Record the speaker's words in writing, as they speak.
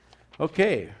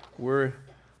Okay, we're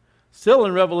still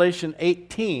in Revelation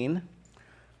 18.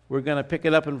 We're going to pick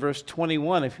it up in verse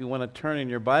 21 if you want to turn in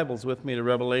your Bibles with me to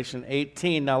Revelation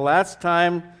 18. Now, last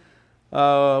time,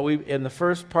 in the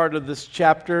first part of this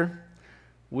chapter,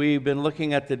 we've been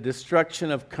looking at the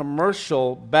destruction of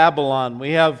commercial Babylon.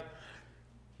 We have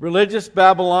religious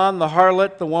Babylon, the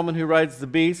harlot, the woman who rides the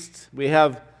beast. We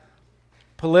have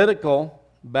political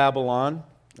Babylon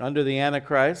under the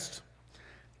Antichrist.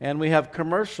 And we have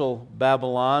commercial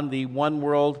Babylon, the one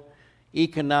world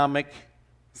economic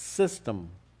system,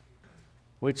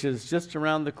 which is just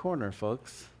around the corner,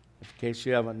 folks, in case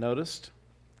you haven't noticed.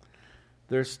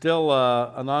 There's still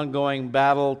an ongoing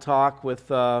battle talk with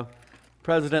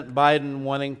President Biden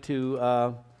wanting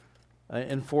to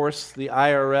enforce the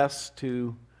IRS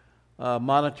to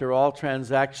monitor all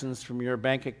transactions from your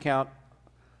bank account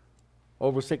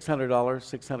over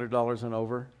 $600 and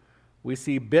over. We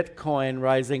see Bitcoin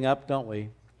rising up, don't we?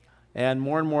 And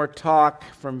more talk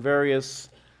from various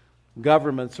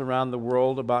governments around the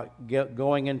world about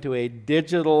going into a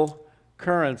digital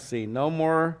currency. No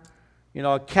more, a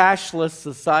cashless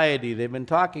society. They've been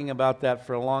talking about that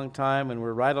for a long time, and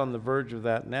we're right on the verge of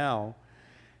that now.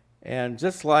 And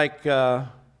just like we're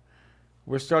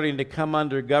starting to come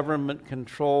under government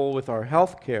control with our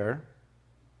health care,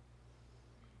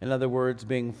 in other words,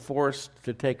 being forced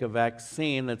to take a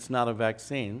vaccine that's not a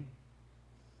vaccine.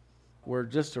 We're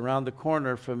just around the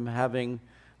corner from having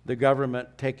the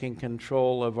government taking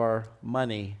control of our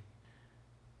money,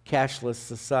 cashless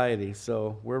society.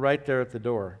 So we're right there at the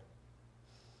door.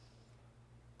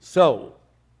 So,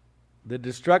 the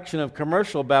destruction of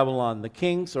commercial Babylon, the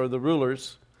kings or the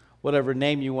rulers, whatever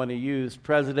name you want to use,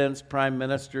 presidents, prime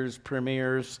ministers,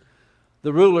 premiers,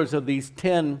 the rulers of these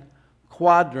 10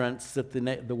 quadrants that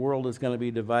the world is going to be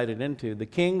divided into. The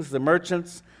kings, the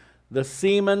merchants, the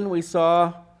seamen we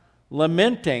saw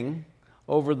lamenting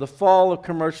over the fall of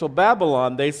commercial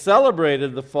Babylon. They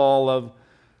celebrated the fall of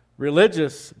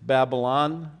religious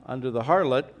Babylon under the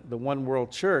harlot, the one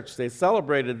world church. They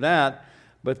celebrated that,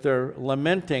 but they're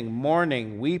lamenting,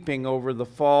 mourning, weeping over the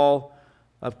fall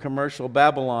of commercial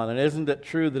Babylon. And isn't it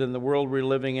true that in the world we're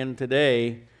living in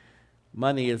today,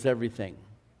 money is everything,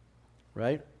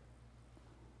 right?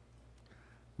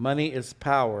 Money is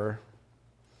power,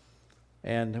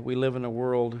 and we live in a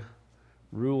world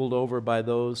ruled over by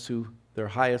those who their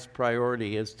highest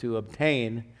priority is to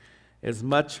obtain as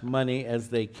much money as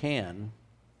they can.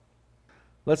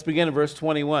 Let's begin in verse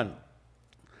 21.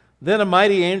 Then a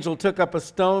mighty angel took up a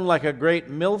stone like a great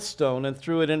millstone and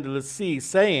threw it into the sea,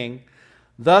 saying,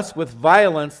 "Thus with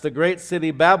violence the great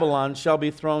city Babylon shall be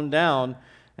thrown down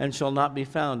and shall not be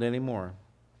found any more.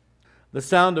 The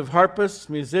sound of harpists,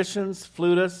 musicians,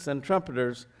 flutists, and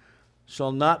trumpeters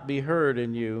shall not be heard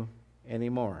in you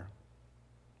anymore.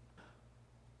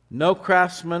 No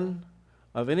craftsman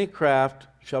of any craft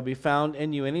shall be found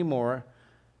in you anymore,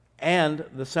 and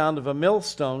the sound of a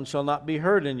millstone shall not be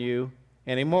heard in you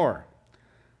anymore.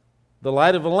 The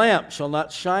light of a lamp shall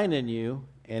not shine in you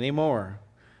anymore,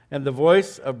 and the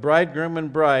voice of bridegroom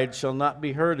and bride shall not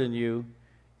be heard in you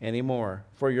anymore.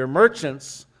 For your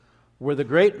merchants were the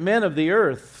great men of the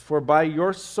earth, for by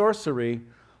your sorcery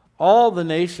all the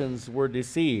nations were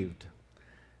deceived.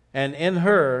 And in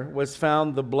her was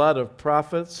found the blood of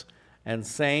prophets and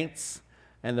saints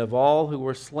and of all who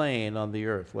were slain on the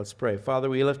earth." Let's pray. Father,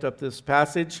 we lift up this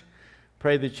passage.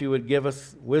 Pray that you would give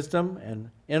us wisdom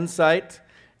and insight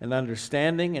and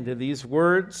understanding into these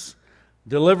words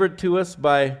delivered to us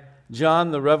by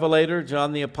John the Revelator,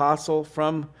 John the Apostle,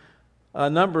 from a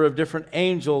number of different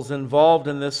angels involved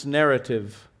in this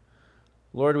narrative.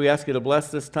 Lord, we ask you to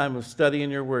bless this time of study in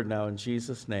your word now in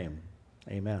Jesus' name.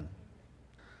 Amen.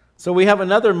 So we have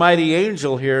another mighty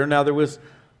angel here. Now there was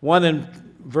one in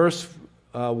verse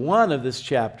 1 of this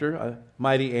chapter, a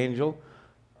mighty angel,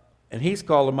 and he's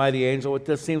called a mighty angel, but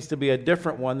this seems to be a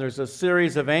different one. There's a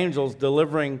series of angels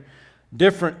delivering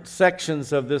different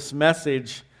sections of this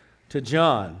message to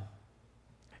John.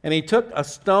 And he took a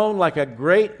stone like a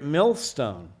great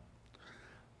millstone.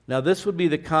 Now this would be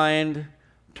the kind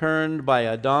turned by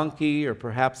a donkey or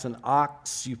perhaps an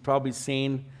ox. You've probably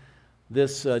seen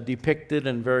this depicted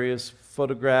in various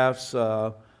photographs,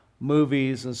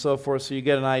 movies, and so forth, so you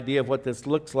get an idea of what this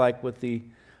looks like with the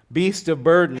beast of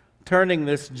burden turning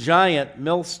this giant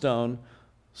millstone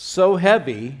so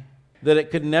heavy that it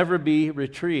could never be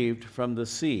retrieved from the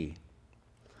sea.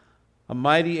 A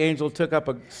mighty angel took up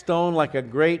a stone like a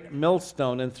great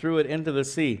millstone and threw it into the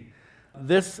sea.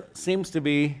 This seems to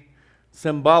be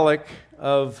symbolic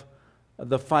of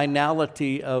the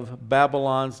finality of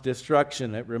Babylon's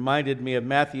destruction. It reminded me of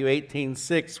Matthew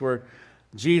 18:6, where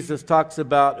Jesus talks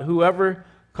about whoever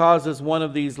causes one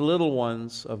of these little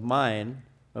ones of mine,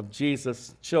 of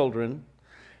Jesus' children,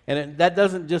 and that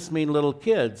doesn't just mean little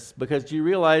kids, because you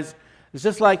realize it's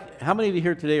just like, how many of you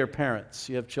here today are parents?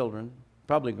 You have children,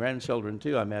 probably grandchildren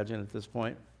too, I imagine, at this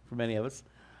point, for many of us.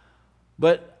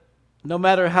 But no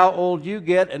matter how old you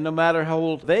get and no matter how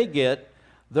old they get,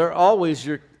 they're always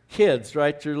your kids,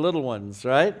 right? Your little ones,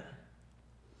 right?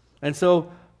 And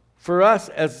so for us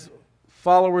as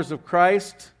followers of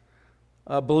Christ,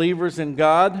 believers in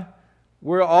God,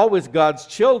 we're always God's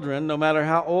children no matter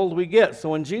how old we get. So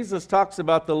when Jesus talks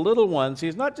about the little ones,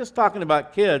 he's not just talking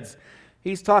about kids.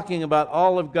 He's talking about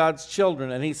all of God's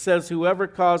children. And he says, whoever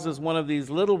causes one of these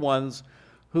little ones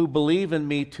who believe in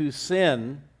me to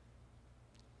sin,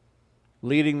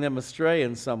 leading them astray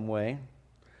in some way,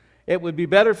 it would be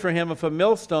better for him if a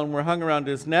millstone were hung around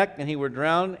his neck and he were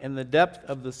drowned in the depth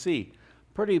of the sea.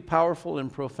 Pretty powerful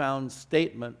and profound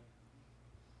statement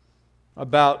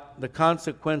about the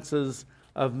consequences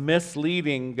of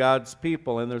misleading God's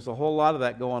people. And there's a whole lot of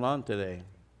that going on today.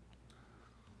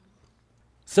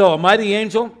 So a mighty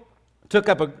angel took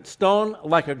up a stone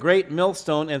like a great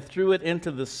millstone and threw it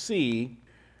into the sea,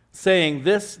 saying,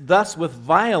 thus with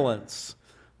violence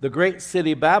the great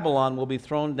city Babylon will be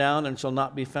thrown down and shall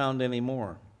not be found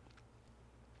anymore.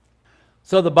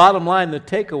 So the bottom line, the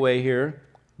takeaway here,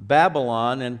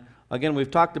 Babylon, and again we've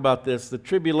talked about this, the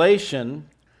tribulation,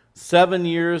 7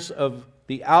 years of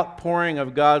the outpouring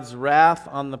of God's wrath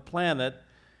on the planet,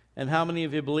 and how many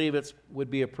of you believe it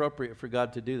would be appropriate for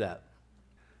God to do that?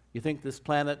 You think this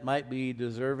planet might be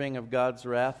deserving of God's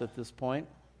wrath at this point?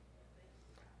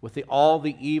 With all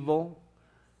the evil?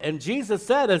 And Jesus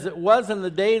said, as it was in the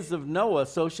days of Noah,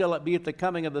 so shall it be at the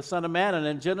coming of the Son of Man. And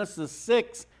in Genesis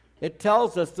 6, it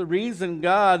tells us the reason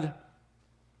God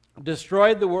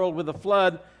destroyed the world with a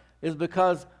flood is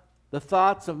because the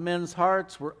thoughts of men's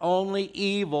hearts were only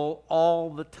evil all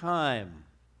the time.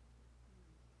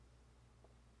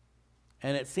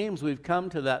 And it seems we've come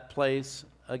to that place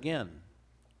again.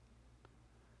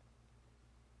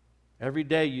 Every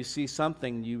day you see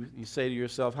something, you say to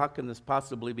yourself, how can this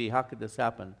possibly be? How could this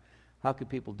happen? How could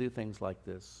people do things like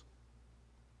this?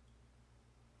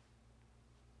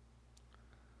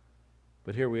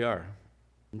 But here we are.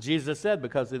 And Jesus said,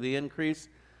 because of the increase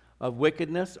of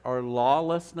wickedness or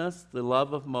lawlessness, the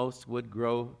love of most would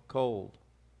grow cold.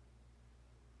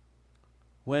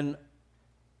 When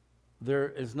there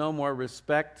is no more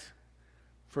respect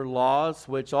for laws,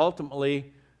 which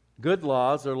ultimately, good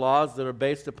laws are laws that are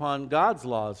based upon God's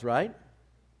laws, right?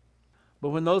 But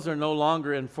when those are no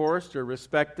longer enforced or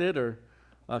respected or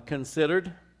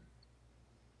considered,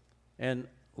 and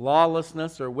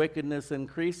lawlessness or wickedness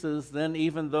increases, then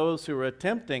even those who are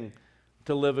attempting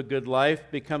to live a good life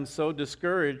become so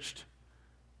discouraged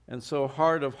and so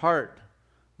hard of heart,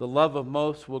 the love of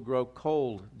most will grow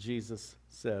cold, Jesus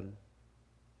said.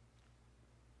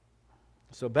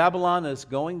 So Babylon is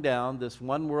going down, this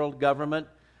one world government,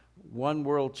 one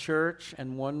world church,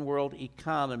 and one world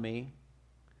economy,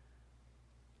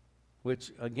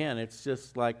 which, again, it's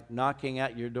just like knocking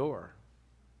at your door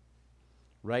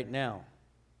right now.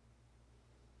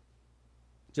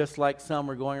 Just like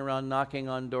some are going around knocking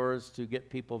on doors to get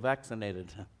people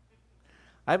vaccinated.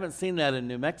 I haven't seen that in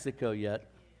New Mexico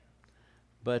yet,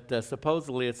 but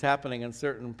supposedly it's happening in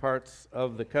certain parts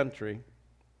of the country.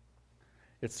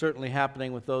 It's certainly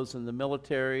happening with those in the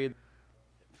military.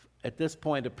 At this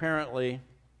point, apparently,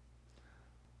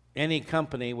 any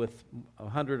company with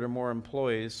 100 or more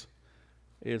employees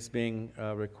is being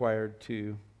required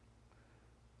to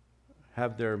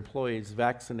have their employees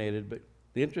vaccinated. But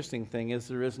the interesting thing is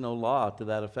there is no law to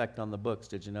that effect on the books.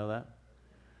 Did you know that?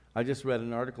 I just read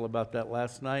an article about that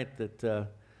last night that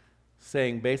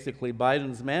saying basically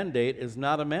Biden's mandate is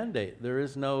not a mandate. There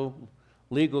is no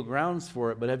legal grounds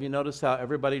for it. But have you noticed how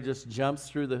everybody just jumps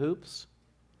through the hoops?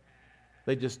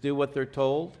 They just do what they're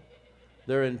told.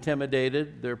 They're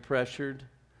intimidated. They're pressured.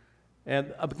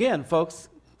 And again, folks,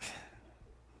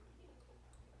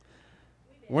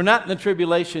 we're not in the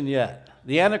tribulation yet.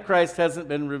 The Antichrist hasn't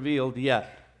been revealed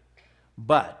yet.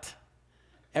 But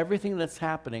everything that's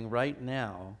happening right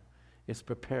now is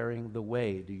preparing the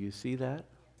way. Do you see that?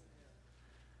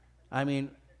 I mean,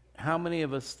 how many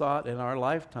of us thought in our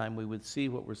lifetime we would see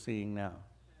what we're seeing now?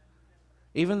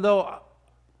 Even though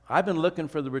I've been looking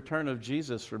for the return of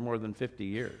Jesus for more than 50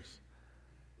 years.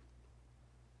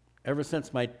 Ever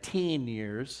since my teen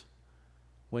years,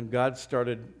 when God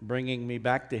started bringing me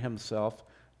back to himself.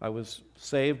 I was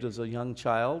saved as a young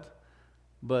child,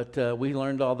 but we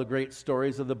learned all the great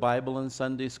stories of the Bible in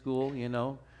Sunday school, you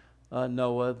know,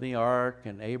 Noah, the ark,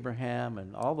 and Abraham,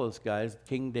 and all those guys,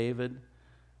 King David.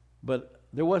 But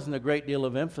there wasn't a great deal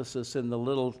of emphasis in the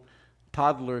little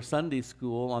toddler Sunday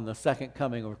school on the second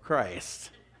coming of Christ.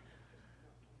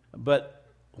 But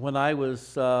when I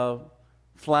was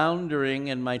floundering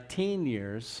in my teen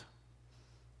years,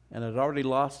 and I'd already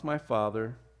lost my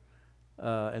father,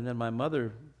 and then my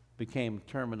mother became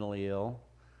terminally ill,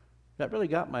 that really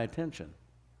got my attention.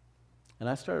 And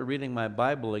I started reading my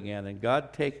Bible again, and God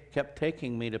kept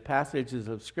taking me to passages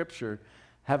of Scripture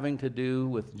having to do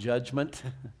with judgment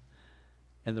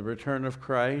and the return of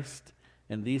Christ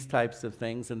and these types of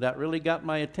things, and that really got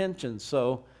my attention.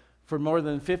 So for more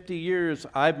than 50 years,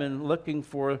 I've been looking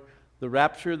for the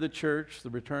rapture of the church, the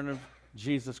return of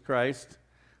Jesus Christ,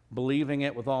 believing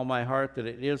it with all my heart that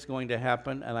it is going to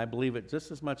happen, and I believe it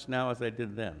just as much now as I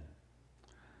did then.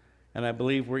 And I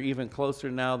believe we're even closer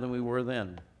now than we were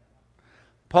then.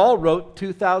 Paul wrote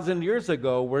 2,000 years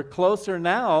ago, we're closer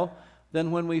now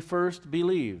than when we first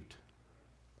believed.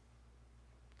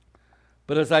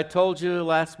 But as I told you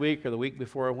last week or the week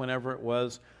before, or whenever it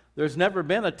was, there's never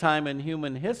been a time in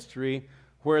human history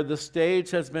where the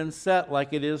stage has been set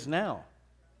like it is now.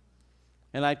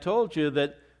 And I told you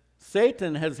that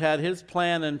Satan has had his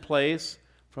plan in place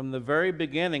from the very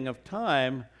beginning of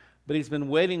time, but he's been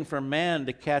waiting for man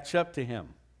to catch up to him.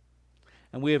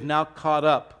 And we have now caught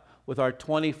up with our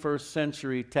 21st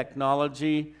century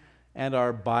technology and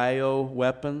our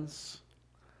bioweapons,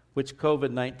 which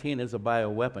COVID-19 is a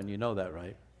bioweapon. You know that,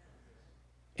 right?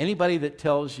 Anybody that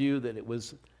tells you that it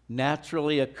was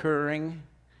naturally occurring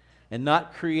and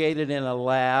not created in a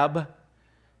lab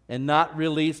and not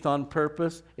released on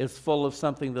purpose is full of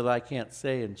something that I can't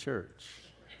say in church.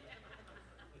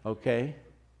 Okay?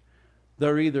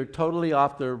 They're either totally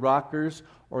off their rockers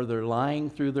or they're lying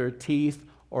through their teeth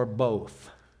or both.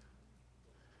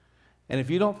 And if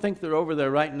you don't think they're over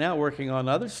there right now working on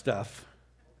other stuff,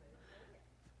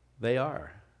 they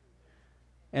are.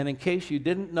 And in case you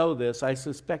didn't know this, I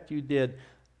suspect you did,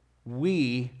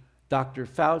 we, Dr.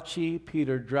 Fauci,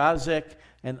 Peter Daszak,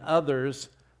 and others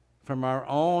from our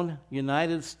own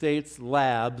United States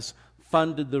labs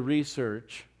funded the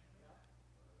research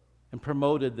and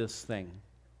promoted this thing.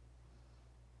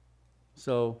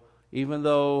 So even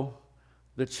though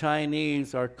the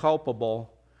Chinese are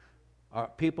culpable, our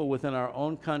people within our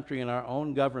own country and our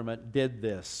own government did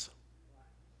this.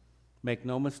 Make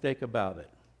no mistake about it.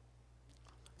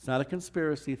 It's not a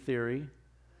conspiracy theory.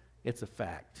 It's a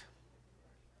fact.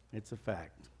 It's a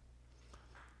fact.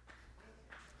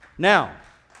 Now,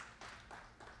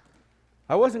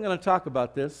 I wasn't going to talk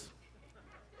about this.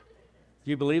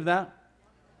 Do you believe that?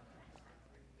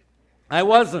 I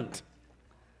wasn't.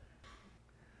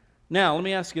 Now, let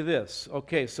me ask you this.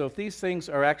 Okay, so if these things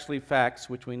are actually facts,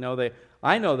 which I know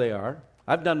they are.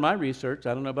 I've done my research.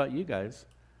 I don't know about you guys.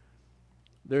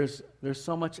 There's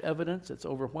so much evidence, it's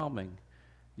overwhelming.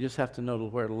 You just have to know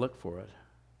where to look for it.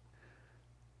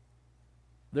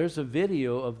 There's a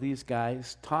video of these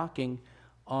guys talking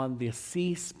on the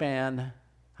C-SPAN.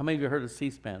 How many of you heard of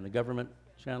C-SPAN, the government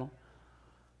channel?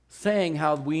 Saying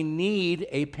how we need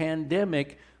a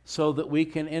pandemic so that we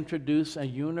can introduce a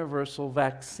universal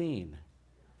vaccine.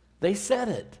 They said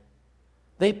it.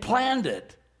 They planned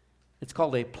it. It's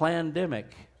called a plandemic.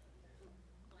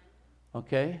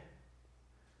 Okay?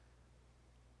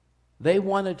 They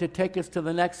wanted to take us to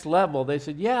the next level. They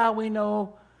said, yeah, we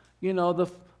know,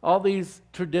 all these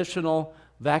traditional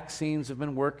vaccines have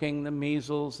been working, the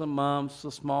measles, the mumps,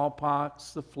 the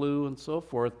smallpox, the flu, and so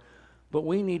forth, but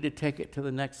we need to take it to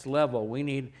the next level. We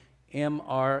need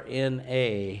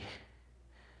mRNA,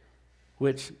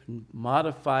 which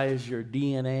modifies your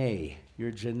DNA, your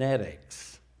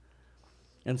genetics.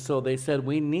 And so they said,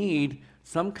 we need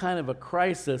some kind of a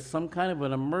crisis, some kind of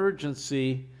an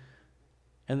emergency.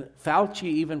 And Fauci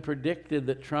even predicted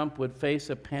that Trump would face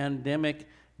a pandemic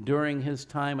during his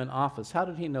time in office. How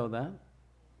did he know that?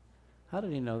 How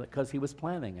did he know that? Because he was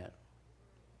planning it.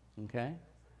 Okay?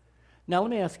 Now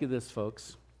let me ask you this,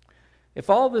 folks. If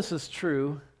all this is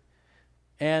true,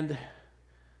 and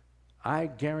I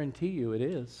guarantee you it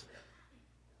is.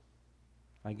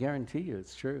 I guarantee you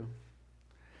it's true.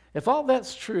 If all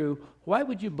that's true, why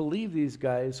would you believe these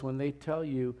guys when they tell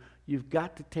you you've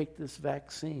got to take this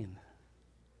vaccine?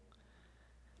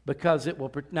 Because it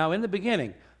will... Now, in the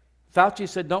beginning, Fauci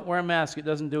said, don't wear a mask, it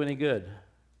doesn't do any good.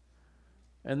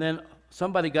 And then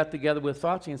somebody got together with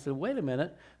Fauci and said, wait a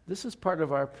minute, this is part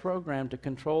of our program to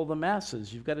control the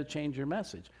masses. You've got to change your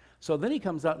message. So then he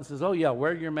comes out and says, oh yeah,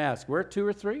 wear your mask. Wear 2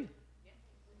 or 3.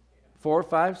 4,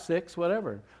 5, 6,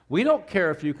 whatever. We don't care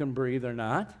if you can breathe or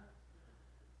not.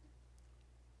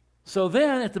 So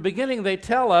then at the beginning they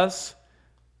tell us,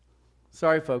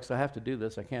 sorry folks, I have to do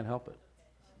this, I can't help it.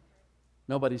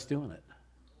 Nobody's doing it.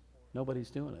 Nobody's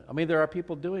doing it. I mean, there are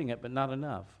people doing it, but not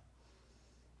enough.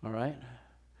 All right?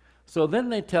 So then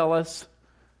they tell us,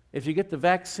 if you get the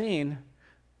vaccine,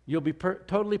 you'll be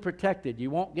totally protected. You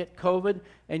won't get COVID,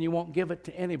 and you won't give it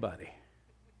to anybody.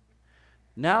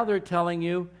 Now they're telling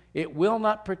you it will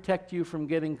not protect you from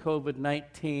getting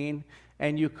COVID-19,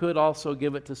 and you could also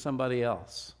give it to somebody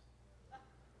else.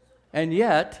 And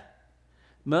yet,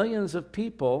 millions of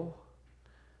people,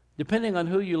 depending on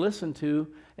who you listen to,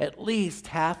 at least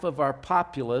half of our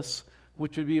populace,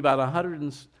 which would be about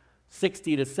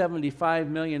 160 to 75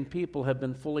 million people, have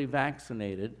been fully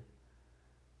vaccinated.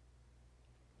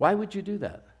 Why would you do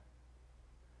that?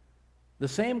 The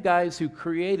same guys who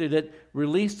created it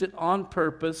released it on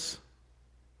purpose,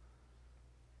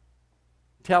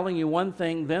 telling you one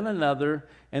thing, then another,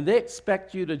 and they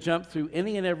expect you to jump through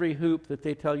any and every hoop that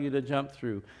they tell you to jump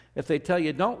through. If they tell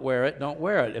you don't wear it, don't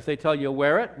wear it. If they tell you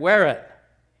wear it, wear it.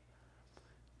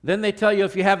 Then they tell you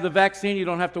if you have the vaccine, you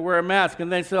don't have to wear a mask.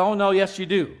 And they say, oh no, yes you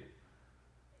do.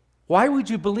 Why would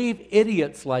you believe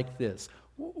idiots like this?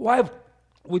 Why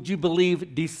would you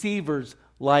believe deceivers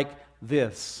like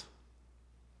this?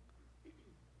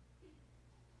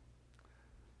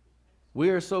 We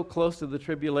are so close to the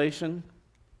tribulation.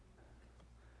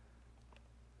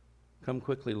 Come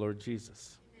quickly, Lord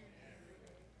Jesus.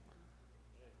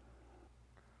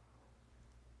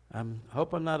 I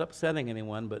hope I'm not upsetting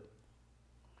anyone,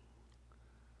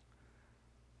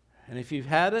 and if you've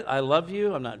had it, I love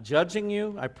you. I'm not judging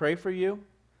you. I pray for you,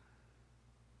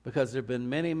 because there have been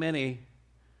many, many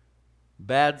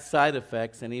bad side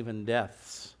effects and even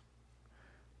deaths.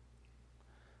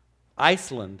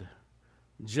 Iceland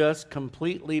just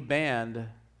completely banned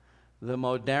the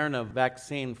Moderna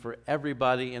vaccine for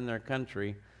everybody in their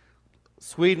country.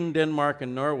 Sweden, Denmark,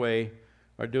 and Norway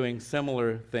are doing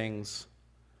similar things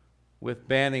with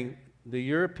banning. The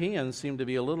Europeans seem to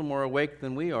be a little more awake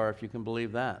than we are, if you can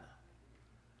believe that.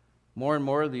 More and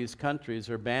more of these countries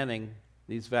are banning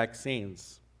these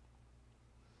vaccines.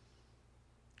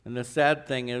 And the sad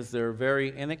thing is they're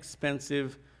very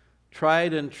inexpensive,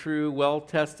 tried and true,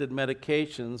 well-tested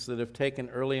medications that if taken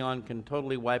early on can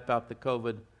totally wipe out the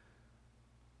COVID,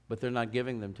 but they're not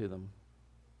giving them to them.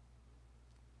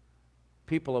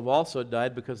 People have also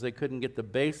died because they couldn't get the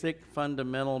basic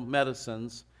fundamental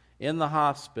medicines in the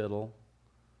hospital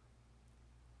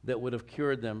that would have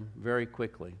cured them very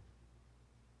quickly.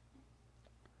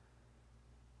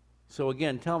 So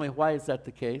again, tell me, why is that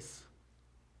the case?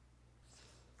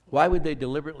 Why would they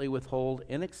deliberately withhold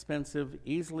inexpensive,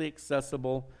 easily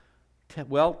accessible,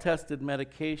 well-tested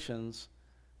medications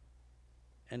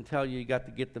and tell you got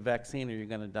to get the vaccine or you're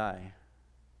going to die?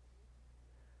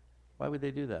 Why would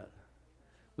they do that?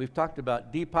 We've talked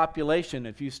about depopulation.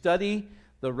 If you study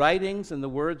the writings and the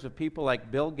words of people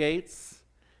like Bill Gates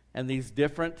and these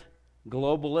different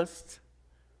globalist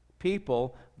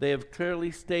people, they have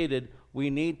clearly stated we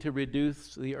need to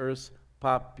reduce the Earth's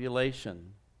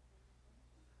population.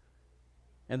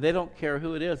 And they don't care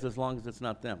who it is as long as it's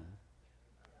not them.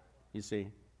 You see?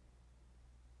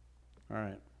 All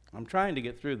right. I'm trying to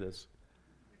get through this.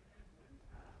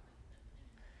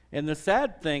 And the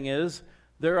sad thing is,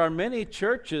 there are many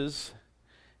churches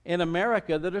in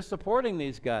America that are supporting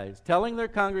these guys, telling their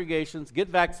congregations, get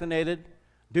vaccinated,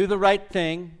 do the right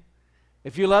thing.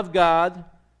 If you love God,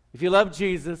 if you love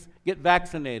Jesus, get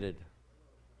vaccinated.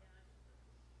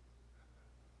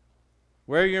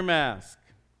 Wear your mask.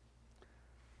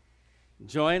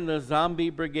 Join the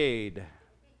zombie brigade.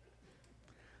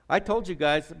 I told you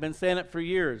guys, I've been saying it for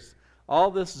years. All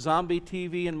this zombie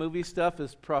TV and movie stuff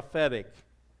is prophetic.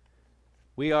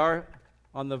 We are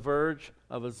on the verge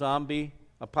of a zombie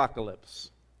apocalypse.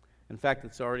 In fact,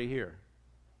 it's already here.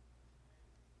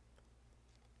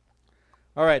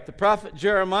 All right, the prophet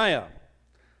Jeremiah.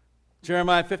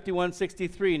 Jeremiah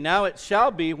 51:63. Now it shall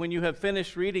be, when you have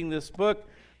finished reading this book,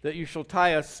 that you shall tie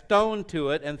a stone to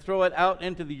it and throw it out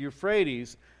into the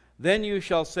Euphrates. Then you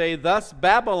shall say, thus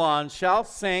Babylon shall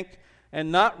sink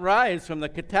and not rise from the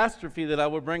catastrophe that I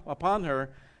will bring upon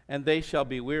her, and they shall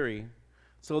be weary.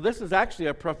 So this is actually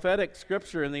a prophetic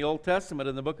scripture in the Old Testament,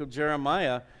 in the book of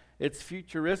Jeremiah. It's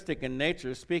futuristic in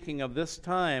nature, speaking of this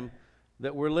time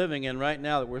that we're living in right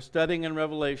now, that we're studying in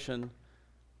Revelation.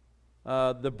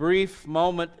 The brief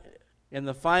moment in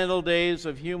the final days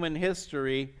of human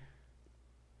history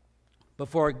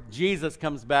before Jesus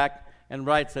comes back and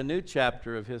writes a new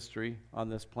chapter of history on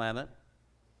this planet.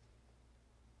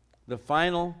 The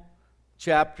final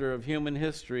chapter of human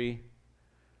history,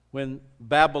 when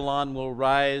Babylon will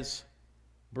rise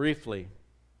briefly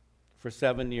for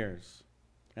 7 years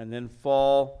and then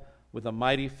fall with a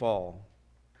mighty fall.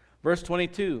 Verse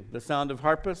 22, the sound of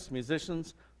harpists,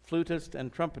 musicians, flutists,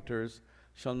 and trumpeters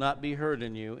shall not be heard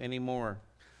in you anymore.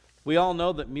 We all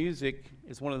know that music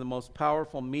is one of the most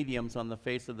powerful mediums on the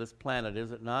face of this planet,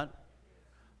 is it not?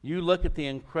 You look at the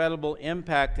incredible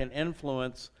impact and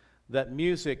influence that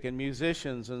music and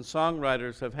musicians and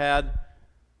songwriters have had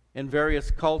in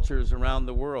various cultures around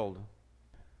the world.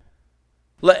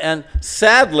 And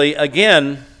sadly,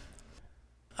 again,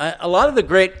 a lot of the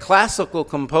great classical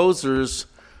composers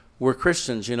were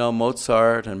Christians,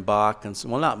 Mozart and Bach,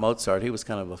 not Mozart, he was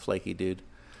kind of a flaky dude,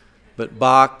 but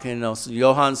Bach,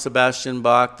 Johann Sebastian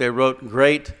Bach, they wrote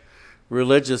great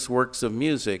religious works of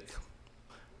music.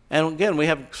 And again, we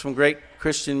have some great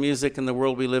Christian music in the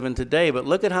world we live in today, but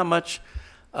look at how much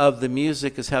of the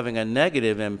music is having a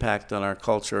negative impact on our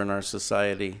culture and our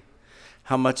society,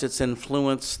 how much it's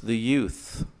influenced the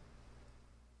youth,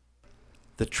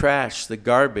 the trash, the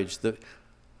garbage,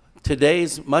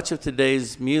 much of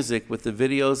today's music with the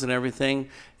videos and everything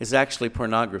is actually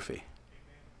pornography.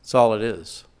 That's all it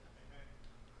is.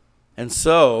 And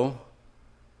so,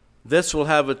 this will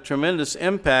have a tremendous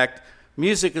impact.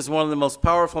 Music is one of the most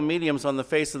powerful mediums on the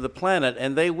face of the planet,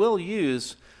 and they will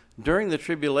use during the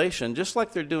tribulation, just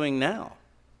like they're doing now.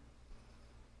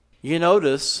 You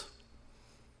notice,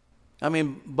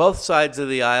 both sides of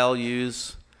the aisle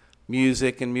use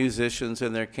music and musicians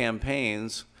in their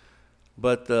campaigns,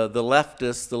 but the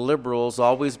leftists, the liberals,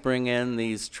 always bring in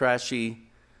these trashy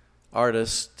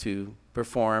artists to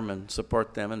perform and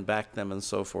support them and back them and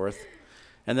so forth.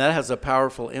 And that has a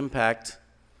powerful impact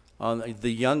on the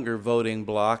younger voting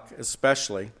bloc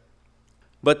especially.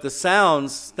 But the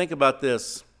sounds, think about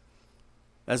this.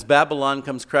 As Babylon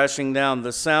comes crashing down,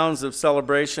 the sounds of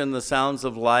celebration, the sounds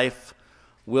of life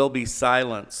will be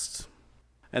silenced.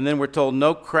 And then we're told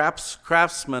no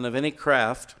craftsman of any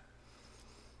craft.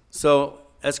 So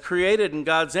as created in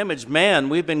God's image, man,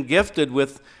 we've been gifted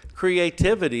with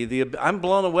creativity. I'm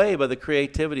blown away by the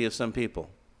creativity of some people.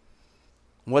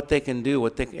 What they can do,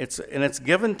 it's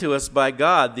given to us by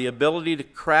God, the ability to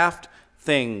craft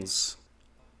things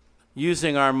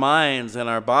using our minds and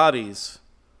our bodies.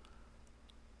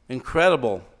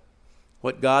 Incredible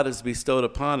what God has bestowed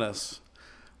upon us.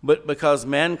 But because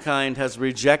mankind has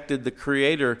rejected the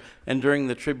Creator, and during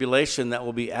the tribulation that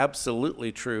will be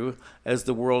absolutely true as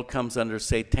the world comes under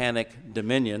satanic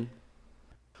dominion,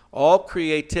 all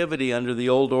creativity under the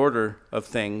old order of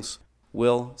things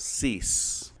will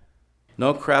cease.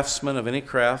 No craftsman of any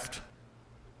craft.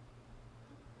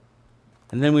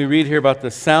 And then we read here about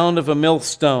the sound of a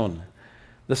millstone.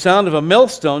 The sound of a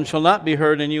millstone shall not be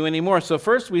heard in you anymore. So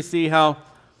first we see how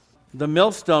the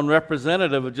millstone,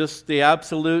 representative of just the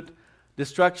absolute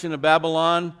destruction of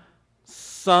Babylon,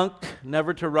 sunk,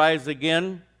 never to rise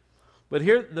again. But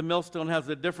here the millstone has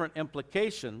a different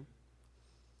implication.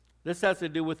 This has to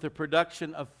do with the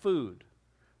production of food.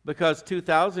 Because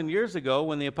 2,000 years ago,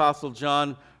 when the Apostle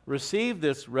John received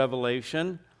this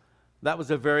revelation, that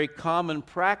was a very common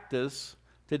practice.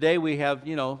 Today we have,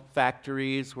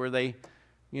 factories where they,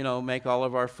 make all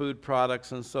of our food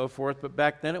products and so forth. But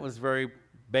back then it was very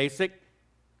basic,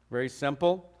 very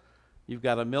simple. You've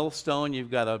got a millstone,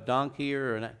 you've got a donkey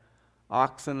or an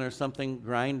oxen or something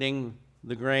grinding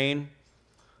the grain.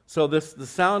 So the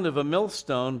sound of a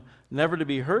millstone, never to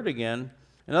be heard again.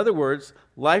 In other words,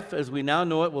 life as we now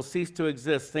know it will cease to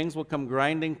exist. Things will come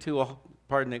grinding to a,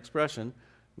 pardon the expression,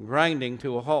 grinding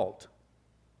to a halt.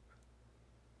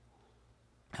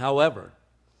 However,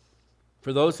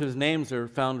 for those whose names are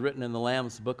found written in the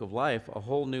Lamb's Book of Life, a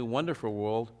whole new wonderful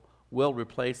world will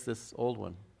replace this old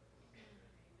one.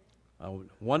 A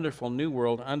wonderful new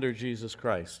world under Jesus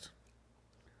Christ.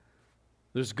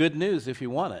 There's good news if you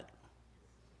want it.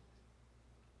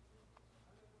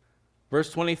 Verse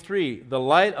 23, the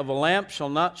light of a lamp shall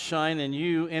not shine in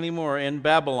you anymore in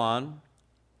Babylon.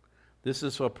 This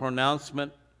is a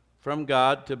pronouncement from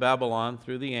God to Babylon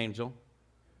through the angel.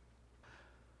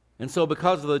 And so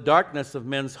because of the darkness of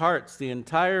men's hearts, the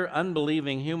entire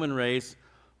unbelieving human race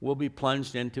will be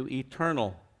plunged into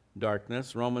eternal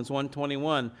darkness. Romans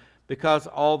 1:21, because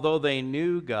although they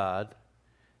knew God,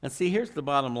 and see, here's the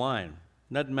bottom line.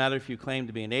 It doesn't matter if you claim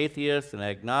to be an atheist, an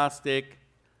agnostic.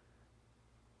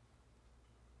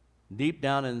 Deep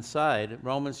down inside,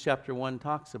 Romans chapter 1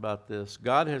 talks about this.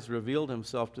 God has revealed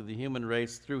himself to the human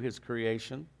race through his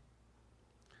creation.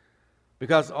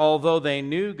 Because although they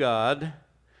knew God,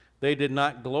 they did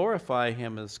not glorify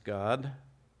him as God,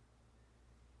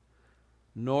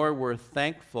 nor were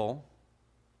thankful,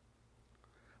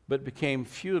 but became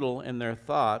futile in their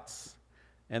thoughts,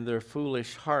 and their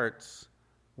foolish hearts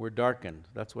were darkened.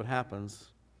 That's what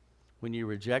happens when you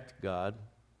reject God.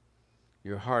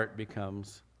 Your heart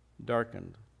becomes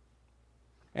darkened.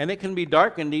 And it can be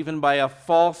darkened even by a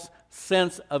false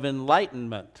sense of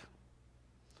enlightenment.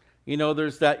 You know,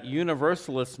 there's that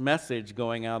universalist message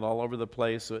going out all over the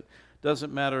place. So it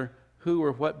doesn't matter who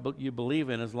or what you believe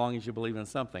in as long as you believe in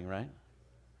something, right?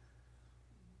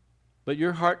 But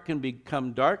your heart can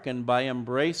become darkened by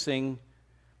embracing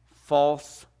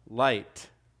false light.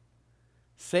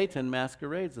 Satan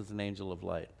masquerades as an angel of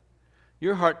light.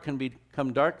 Your heart can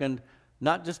become darkened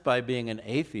not just by being an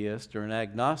atheist or an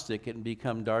agnostic. It can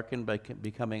become darkened by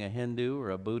becoming a Hindu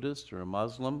or a Buddhist or a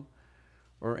Muslim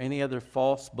or any other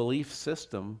false belief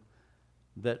system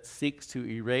that seeks to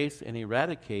erase and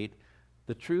eradicate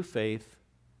the true faith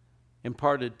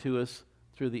imparted to us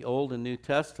through the Old and New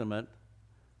Testament,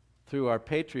 through our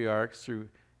patriarchs, through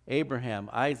Abraham,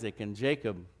 Isaac, and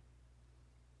Jacob,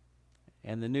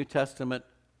 and the New Testament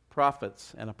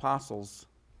prophets and apostles.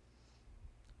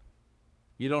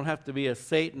 You don't have to be a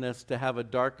Satanist to have a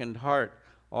darkened heart.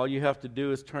 All you have to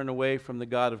do is turn away from the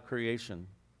God of creation.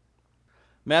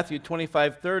 Matthew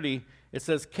 25:30, it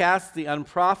says, "Cast the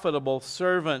unprofitable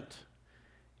servant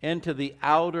into the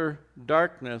outer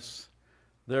darkness.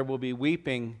 There will be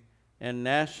weeping and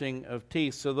gnashing of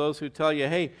teeth." So those who tell you,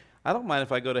 hey, I don't mind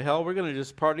if I go to hell, we're going to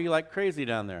just party like crazy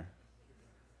down there.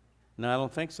 No, I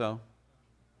don't think so.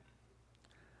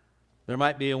 There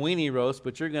might be a weenie roast,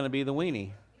 but you're going to be the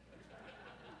weenie.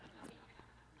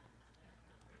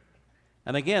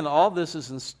 And again, all this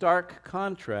is in stark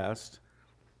contrast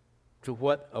to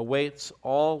what awaits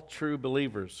all true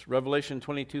believers. Revelation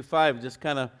 22:5, just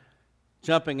kind of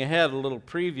jumping ahead, a little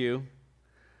preview.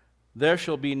 There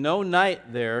shall be no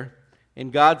night there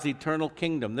in God's eternal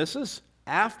kingdom. This is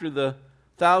after the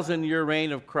 1,000-year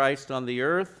reign of Christ on the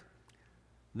earth.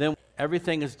 Then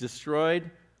everything is destroyed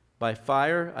by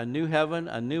fire, a new heaven,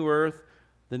 a new earth,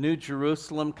 the new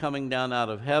Jerusalem coming down out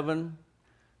of heaven.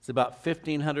 It's about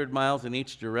 1,500 miles in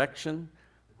each direction.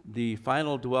 The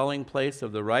final dwelling place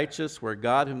of the righteous, where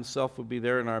God himself will be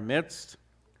there in our midst.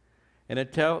 And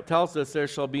it tells us there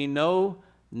shall be no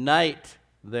night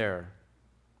there.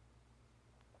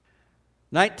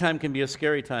 Nighttime can be a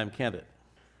scary time, can't it?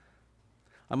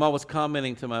 I'm always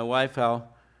commenting to my wife how,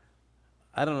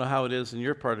 I don't know how it is in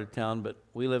your part of town, but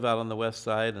we live out on the west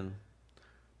side and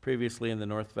previously in the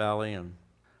North Valley. And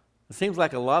it seems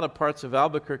like a lot of parts of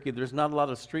Albuquerque, there's not a lot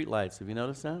of street lights. Have you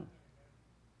noticed that?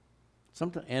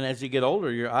 And as you get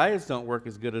older, your eyes don't work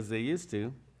as good as they used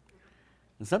to.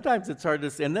 And sometimes it's hard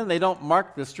to see. And then they don't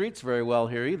mark the streets very well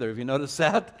here either. Have you noticed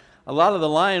that? A lot of the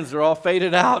lines are all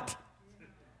faded out.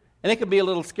 And it can be a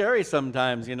little scary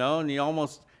sometimes, you know, and you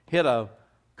almost hit a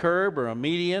curb or a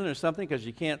median or something because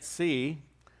you can't see.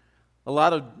 A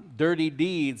lot of dirty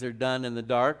deeds are done in the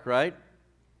dark, right?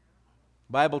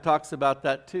 The Bible talks about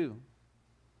that too.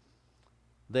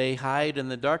 They hide in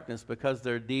the darkness because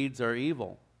their deeds are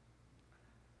evil.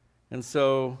 And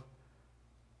so,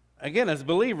 again, as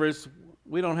believers,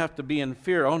 we don't have to be in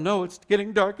fear. Oh no, it's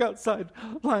getting dark outside.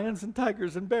 Lions and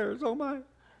tigers and bears, oh my.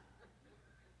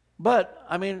 But,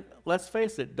 I mean, let's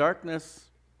face it, darkness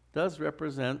does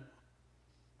represent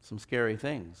some scary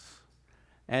things.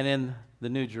 And in the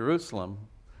New Jerusalem,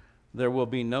 there will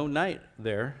be no night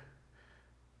there.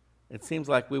 It seems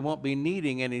like we won't be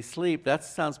needing any sleep. That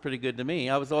sounds pretty good to me.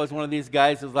 I was always one of these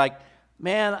guys who's like,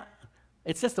 man,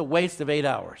 it's just a waste of 8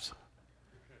 hours.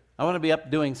 I want to be up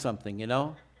doing something, you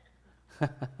know?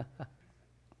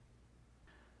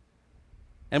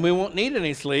 And we won't need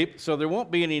any sleep, so there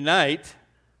won't be any night.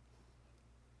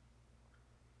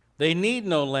 They need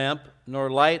no lamp nor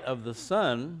light of the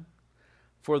sun,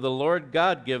 for the Lord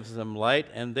God gives them light,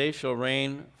 and they shall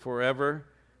reign forever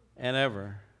and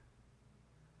ever.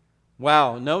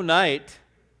 Wow, no night,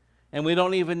 and we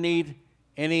don't even need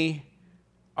any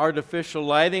artificial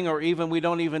lighting, or even we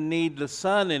don't even need the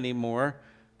sun anymore.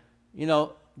 You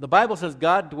know, the Bible says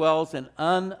God dwells in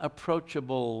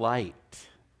unapproachable light.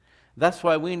 That's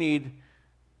why we need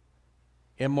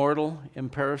immortal,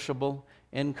 imperishable,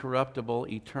 incorruptible,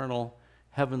 eternal,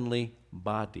 heavenly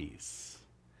bodies.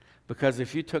 Because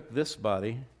if you took this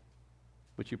body,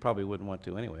 which you probably wouldn't want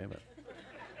to anyway, but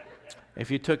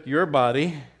if you took your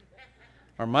body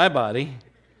or my body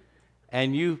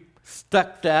and you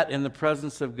stuck that in the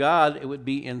presence of God, it would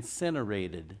be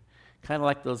incinerated. Kind of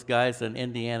like those guys in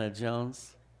Indiana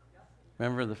Jones.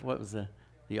 Remember what was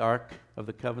the Ark of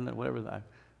the Covenant? What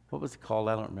was it called?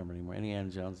 I don't remember anymore. Indiana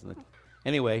Jones.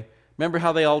 Anyway, remember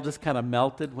how they all just kind of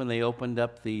melted when they opened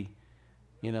up the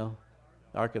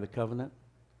Ark of the Covenant?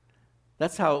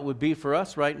 That's how it would be for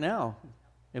us right now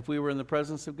if we were in the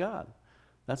presence of God.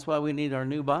 That's why we need our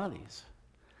new bodies.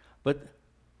 But,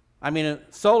 I mean,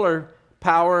 solar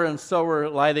power and solar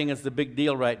lighting is the big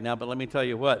deal right now, but let me tell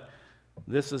you what.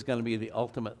 This is going to be the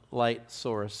ultimate light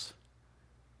source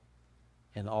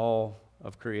in all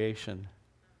of creation.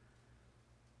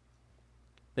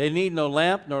 They need no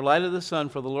lamp nor light of the sun,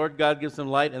 for the Lord God gives them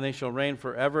light, and they shall reign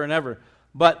forever and ever.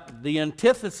 But the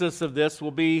antithesis of this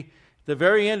will be the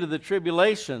very end of the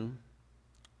tribulation,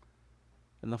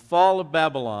 in the fall of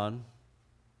Babylon.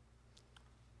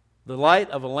 The light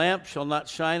of a lamp shall not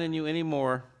shine in you any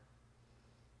more,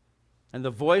 and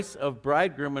the voice of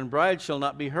bridegroom and bride shall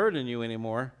not be heard in you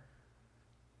anymore.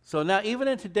 So now, even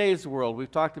in today's world,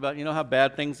 we've talked about, how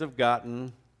bad things have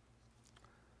gotten.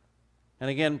 And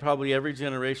again, probably every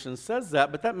generation says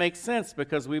that, but that makes sense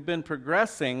because we've been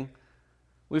progressing.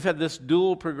 We've had this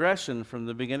dual progression from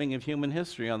the beginning of human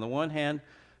history. On the one hand,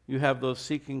 you have those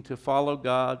seeking to follow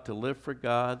God, to live for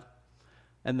God,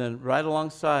 and then right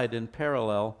alongside, in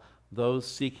parallel, those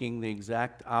seeking the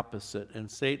exact opposite, and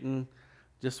Satan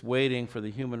just waiting for the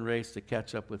human race to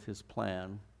catch up with his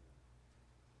plan.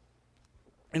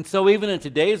 And so even in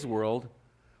today's world,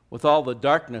 with all the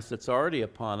darkness that's already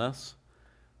upon us,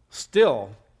 still,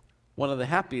 one of the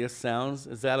happiest sounds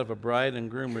is that of a bride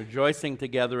and groom rejoicing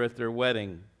together at their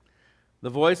wedding. The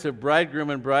voice of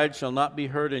bridegroom and bride shall not be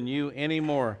heard in you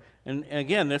anymore. And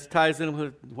again, this ties in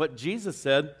with what Jesus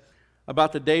said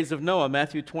about the days of Noah,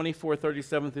 Matthew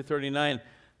 24:37-39.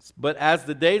 But as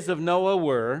the days of Noah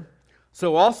were,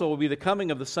 so also will be the coming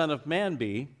of the Son of Man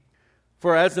be.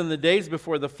 For as in the days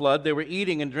before the flood, they were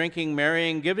eating and drinking,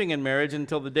 marrying, giving in marriage,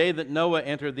 until the day that Noah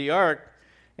entered the ark,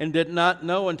 and did not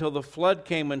know until the flood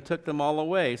came and took them all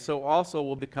away. So also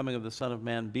will the coming of the Son of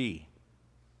Man be.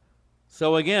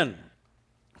 So again,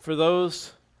 for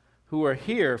those who are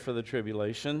here for the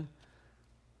tribulation,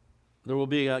 there will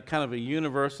be a kind of a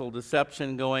universal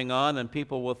deception going on, and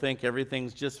people will think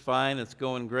everything's just fine, it's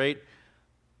going great,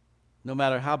 no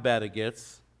matter how bad it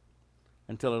gets,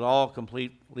 until it all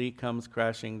completely comes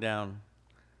crashing down.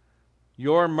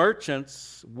 Your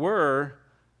merchants were,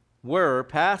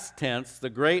 past tense, the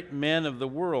great men of the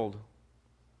world.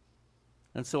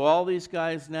 And so all these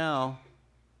guys now,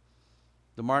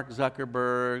 the Mark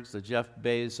Zuckerbergs, the Jeff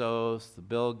Bezos, the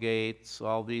Bill Gates,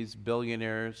 all these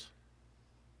billionaires,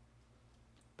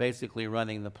 basically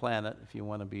running the planet, if you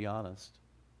want to be honest.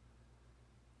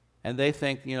 And they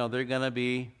think, they're going to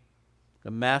be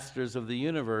the masters of the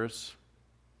universe.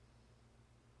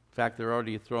 In fact, they're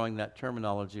already throwing that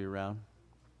terminology around.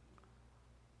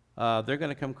 They're going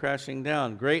to come crashing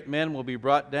down. Great men will be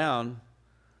brought down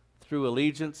through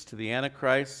allegiance to the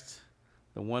Antichrist,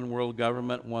 the one world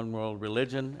government, one world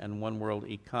religion, and one world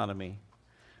economy.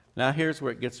 Now here's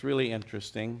where it gets really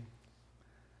interesting.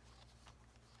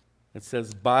 It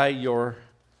says, by your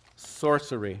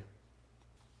sorcery.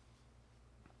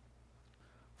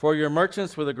 For your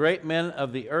merchants were the great men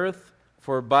of the earth,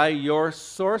 for by your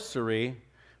sorcery,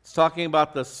 it's talking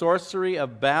about the sorcery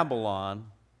of Babylon.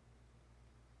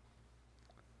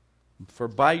 For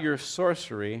by your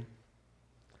sorcery,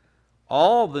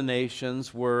 all the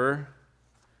nations were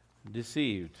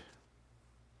deceived.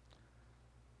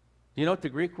 Do you know what the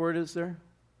Greek word is there?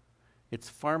 It's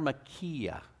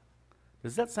pharmakia.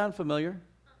 Does that sound familiar?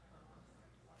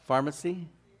 Pharmacy?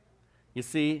 You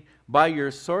see, by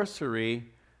your sorcery,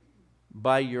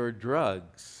 by your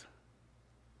drugs.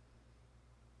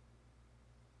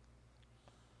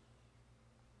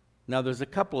 Now, there's a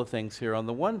couple of things here. On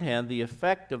the one hand, the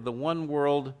effect of the one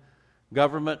world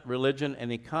government, religion,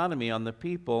 and economy on the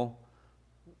people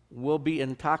will be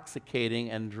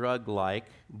intoxicating and drug-like,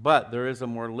 but there is a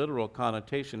more literal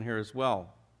connotation here as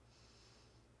well.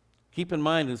 Keep in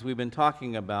mind, as we've been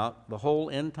talking about, the whole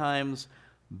end times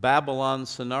Babylon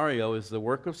scenario is the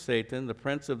work of Satan, the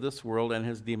prince of this world, and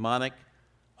his demonic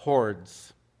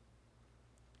hordes.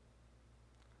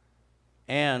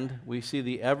 And we see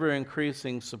the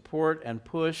ever-increasing support and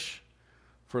push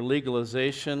for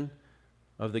legalization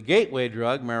of the gateway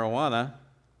drug, marijuana,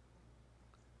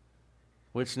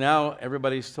 which now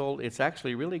everybody's told it's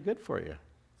actually really good for you.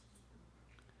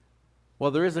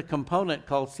 Well, there is a component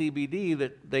called CBD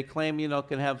that they claim,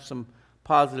 can have some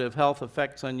positive health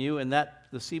effects on you, and that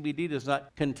the CBD does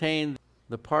not contain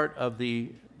the part of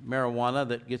the marijuana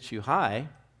that gets you high.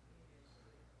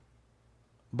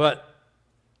 But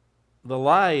the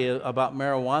lie about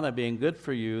marijuana being good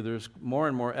for you, there's more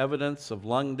and more evidence of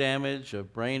lung damage,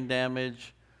 of brain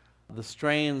damage. The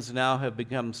strains now have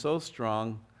become so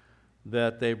strong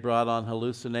that they brought on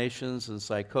hallucinations and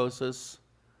psychosis.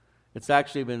 It's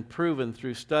actually been proven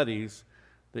through studies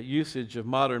that usage of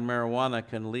modern marijuana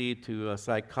can lead to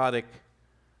psychotic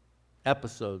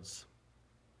episodes.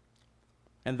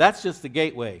 And that's just the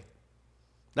gateway.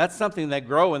 That's something that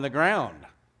grows in the ground.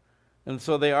 And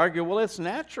so they argue, well, it's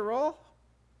natural.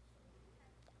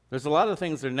 There's a lot of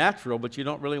things that are natural, but you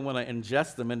don't really want to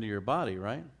ingest them into your body,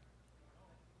 right?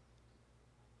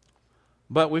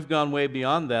 But we've gone way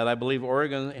beyond that. I believe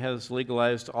Oregon has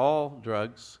legalized all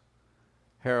drugs,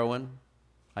 heroin,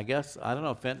 I guess, I don't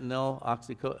know, fentanyl,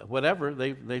 oxycodone, whatever.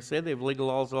 They say they've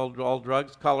legalized all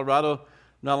drugs. Colorado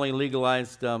not only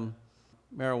legalized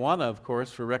marijuana, of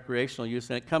course, for recreational use,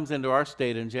 and it comes into our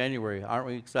state in January. Aren't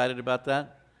we excited about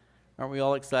that? Aren't we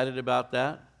all excited about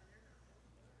that?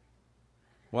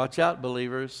 Watch out,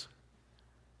 believers.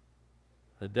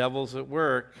 The devil's at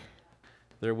work.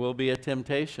 There will be a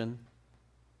temptation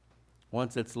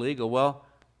once it's legal. Well,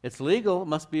 it's legal. It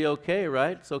must be okay,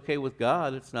 right? It's okay with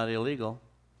God. It's not illegal.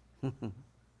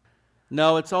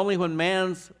 No, it's only when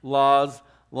man's laws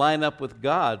line up with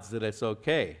God's that it's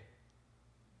okay.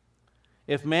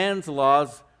 If man's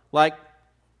laws, like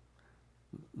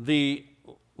the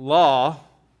law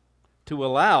to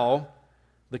allow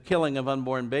the killing of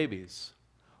unborn babies,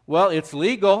 well, it's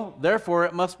legal, therefore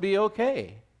it must be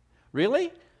okay.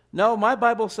 Really? No, my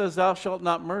Bible says thou shalt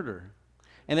not murder.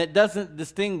 And it doesn't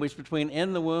distinguish between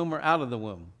in the womb or out of the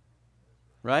womb.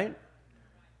 Right?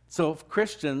 So,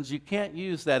 Christians, you can't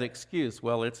use that excuse.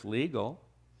 Well, it's legal.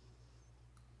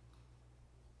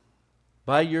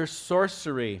 By your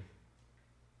sorcery.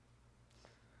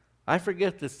 I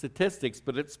forget the statistics,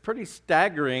 but it's pretty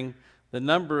staggering the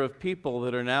number of people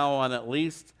that are now on at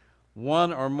least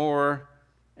one or more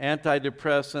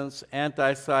antidepressants,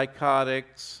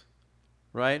 antipsychotics,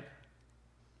 right?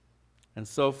 And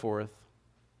so forth.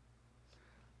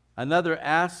 Another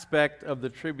aspect of the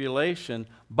tribulation,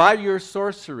 by your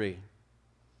sorcery,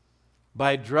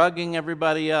 by drugging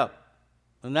everybody up.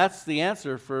 And that's the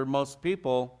answer for most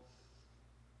people.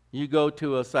 You go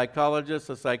to a psychologist,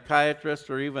 a psychiatrist,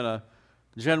 or even a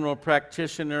general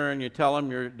practitioner, and you tell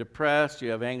them you're depressed, you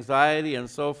have anxiety, and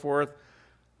so forth.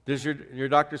 Does your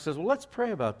doctor says, well, let's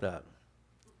pray about that.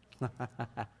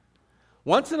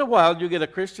 Once in a while, you get a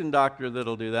Christian doctor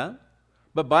that'll do that.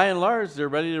 But by and large, they're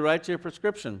ready to write you a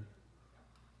prescription.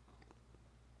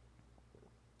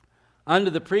 Under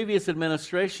the previous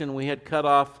administration, we had cut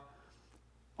off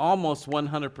almost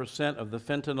 100% of the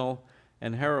fentanyl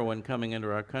and heroin coming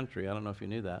into our country. I don't know if you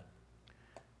knew that.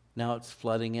 Now it's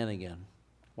flooding in again.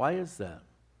 Why is that?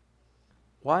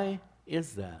 Why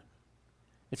is that?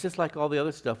 It's just like all the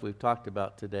other stuff we've talked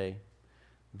about today.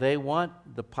 They want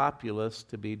the populace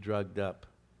to be drugged up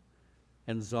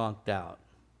and zonked out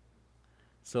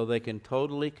so they can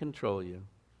totally control you.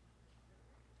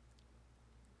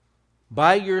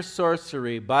 By your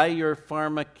sorcery, by your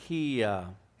pharmakia.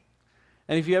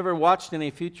 And if you ever watched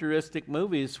any futuristic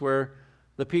movies where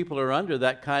the people are under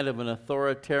that kind of an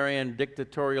authoritarian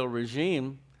dictatorial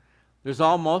regime, there's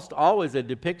almost always a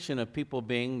depiction of people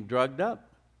being drugged up.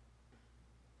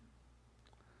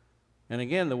 And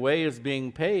again, the way is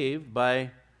being paved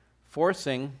by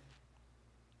forcing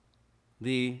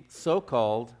the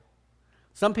so-called,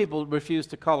 some people refuse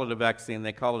to call it a vaccine.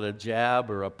 They call it a jab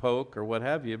or a poke or what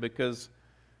have you because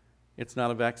it's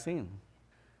not a vaccine.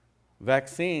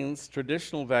 Vaccines,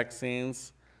 traditional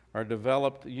vaccines, are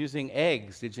developed using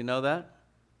eggs. Did you know that?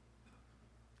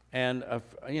 And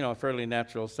a fairly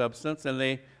natural substance, and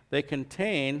they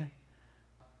contain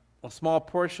a small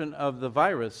portion of the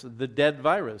virus, the dead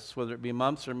virus, whether it be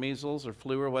mumps or measles or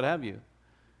flu or what have you.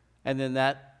 And then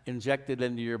that injected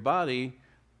into your body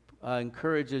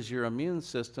encourages your immune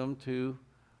system to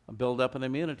build up an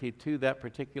immunity to that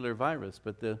particular virus.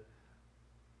 But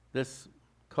this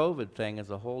COVID thing is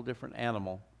a whole different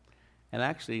animal. And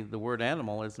actually, the word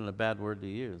animal isn't a bad word to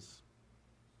use.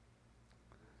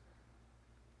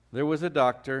 There was a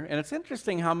doctor, and it's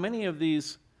interesting how many of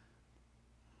these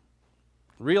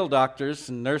real doctors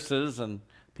and nurses and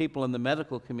people in the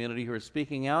medical community who are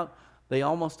speaking out, they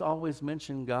almost always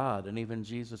mention God and even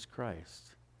Jesus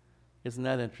Christ. Isn't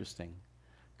that interesting?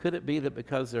 Could it be that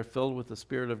because they're filled with the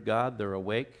Spirit of God, they're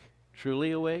awake,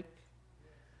 truly awake?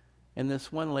 And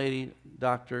this one lady,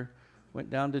 doctor, went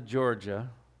down to Georgia,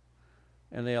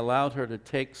 and they allowed her to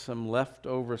take some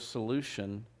leftover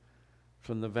solution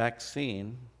from the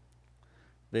vaccine.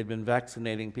 They'd been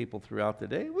vaccinating people throughout the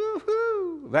day.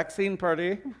 Woo-hoo! Vaccine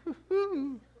party.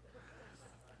 Woo-hoo!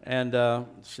 And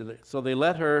so they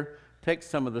let her take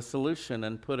some of the solution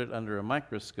and put it under a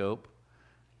microscope.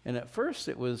 And at first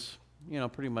it was,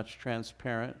 pretty much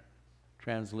transparent,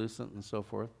 translucent, and so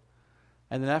forth.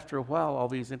 And then after a while, all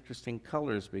these interesting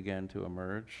colors began to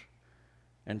emerge.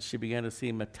 And she began to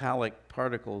see metallic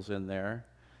particles in there.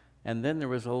 And then there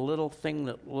was a little thing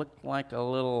that looked like a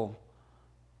little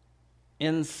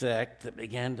insect that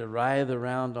began to writhe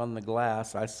around on the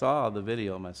glass. I saw the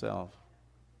video myself.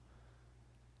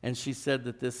 And she said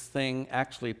that this thing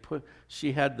actually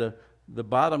she had the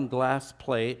bottom glass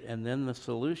plate and then the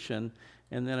solution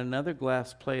and then another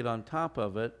glass plate on top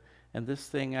of it. And this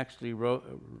thing actually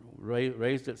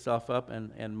raised itself up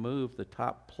and moved the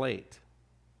top plate.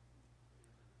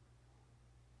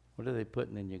 What are they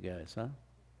putting in you guys, huh?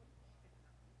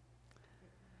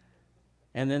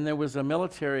 And then there was a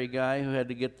military guy who had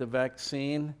to get the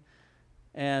vaccine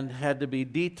and had to be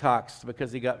detoxed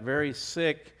because he got very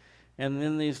sick. And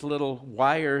then these little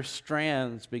wire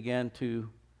strands began to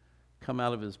come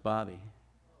out of his body.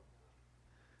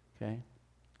 Okay?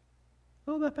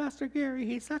 Oh, but Pastor Gary,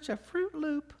 he's such a Fruit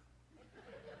Loop.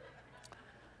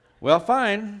 Well,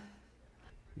 fine.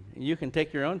 You can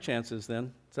take your own chances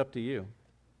then. It's up to you.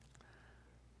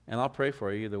 And I'll pray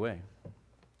for you either way.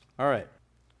 All right.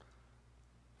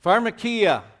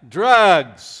 Pharmakia,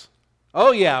 drugs.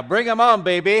 Oh, yeah, bring them on,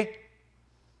 baby.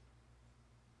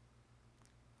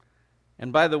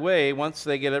 And by the way, once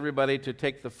they get everybody to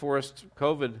take the forced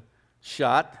COVID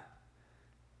shot,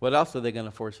 what else are they going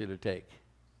to force you to take?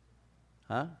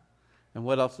 Huh? And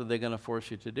what else are they going to force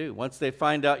you to do? Once they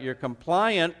find out you're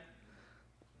compliant,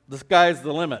 the sky's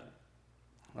the limit.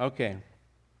 Okay.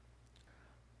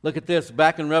 Look at this.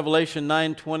 Back in Revelation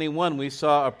 9:21, we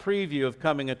saw a preview of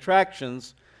coming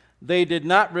attractions. They did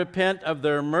not repent of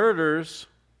their murders,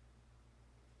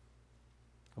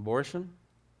 abortion,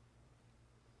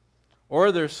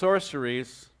 or their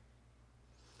sorceries,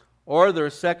 or their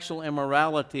sexual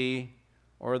immorality,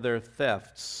 or their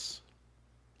thefts.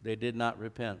 They did not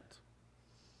repent.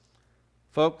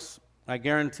 Folks, I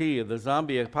guarantee you the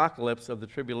zombie apocalypse of the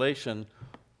tribulation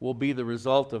will be the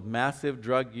result of massive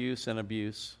drug use and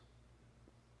abuse,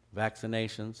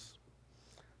 vaccinations,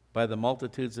 by the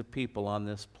multitudes of people on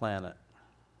this planet.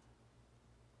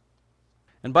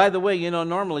 And by the way,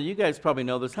 normally, you guys probably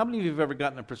know this. How many of you have ever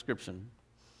gotten a prescription?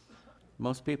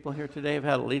 Most people here today have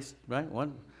had at least, right,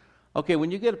 one. Okay,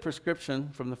 when you get a prescription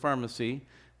from the pharmacy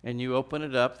and you open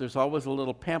it up, there's always a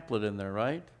little pamphlet in there,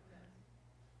 right?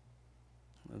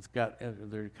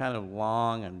 They're kind of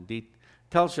long and deep.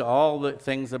 Tells you all the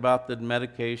things about the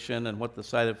medication and what the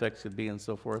side effects could be and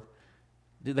so forth.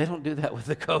 They don't do that with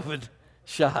the COVID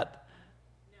shot.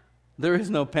 There is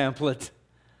no pamphlet.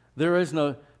 There is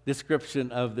no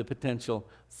description of the potential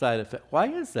side effect. Why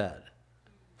is that?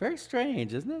 Very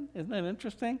strange, isn't it? Isn't that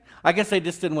interesting? I guess they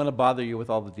just didn't want to bother you with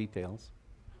all the details.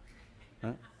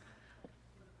 Right?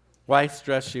 Why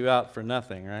stress you out for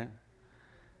nothing, right?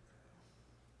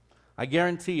 I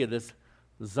guarantee you this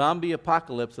zombie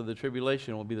apocalypse of the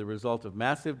tribulation will be the result of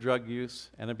massive drug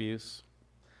use and abuse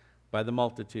by the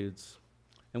multitudes.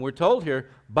 And we're told here,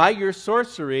 by your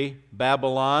sorcery,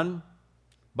 Babylon,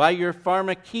 by your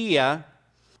pharmakia,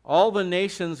 all the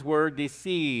nations were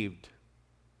deceived.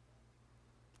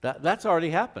 That's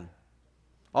already happened.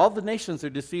 All the nations are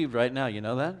deceived right now, you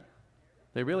know that?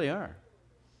 They really are.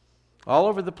 All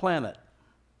over the planet.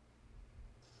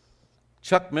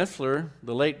 Chuck Missler,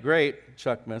 the late great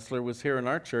Chuck Missler, was here in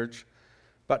our church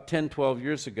about 10, 12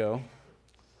 years ago.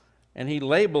 And he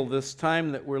labeled this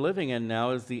time that we're living in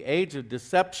now as the age of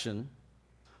deception.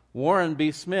 Warren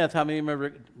B. Smith, how many of you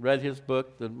ever read his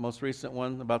book, the most recent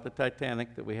one about the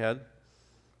Titanic that we had?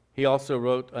 He also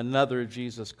wrote Another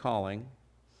Jesus Calling.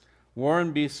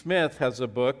 Warren B. Smith has a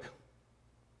book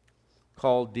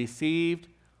called Deceived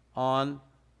on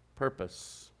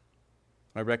Purpose.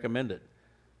 I recommend it.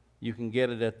 You can get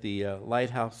it at the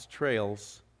Lighthouse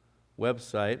Trails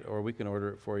website, or we can order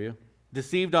it for you.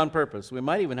 Deceived on Purpose. We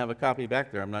might even have a copy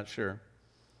back there, I'm not sure.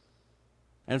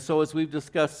 And so as we've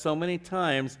discussed so many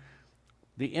times,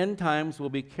 the end times will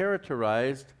be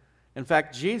characterized. In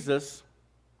fact, Jesus,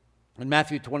 in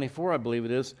Matthew 24, I believe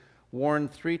it is,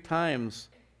 warned 3 times,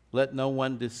 let no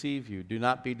one deceive you. Do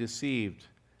not be deceived.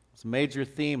 It's a major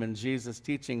theme in Jesus'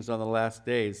 teachings on the last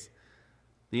days.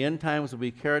 The end times will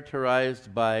be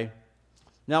characterized by,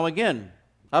 now again,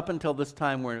 up until this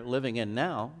time we're living in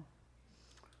now,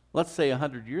 let's say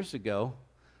 100 years ago,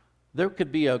 there could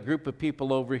be a group of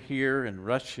people over here in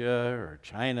Russia or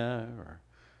China or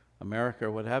America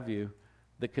or what have you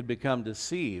that could become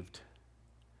deceived.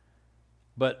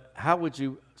 But how would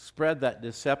you spread that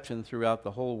deception throughout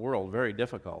the whole world? Very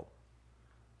difficult.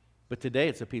 But today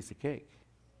it's a piece of cake.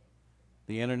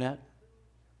 The internet,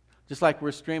 just like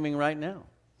we're streaming right now.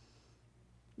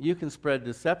 You can spread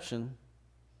deception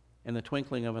in the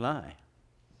twinkling of an eye.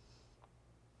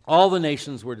 All the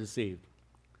nations were deceived.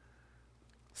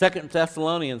 2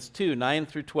 Thessalonians 2, 9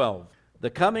 through 12. The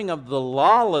coming of the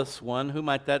lawless one, who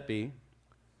might that be?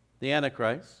 The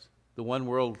Antichrist, the one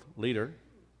world leader,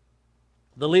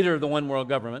 the leader of the one world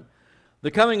government.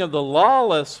 The coming of the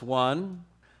lawless one.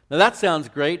 Now that sounds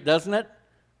great, doesn't it?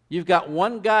 You've got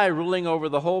one guy ruling over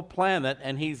the whole planet,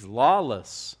 and he's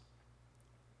lawless.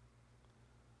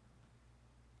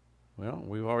 Well,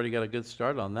 we've already got a good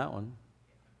start on that one.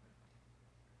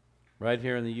 Right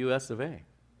here in the U.S. of A.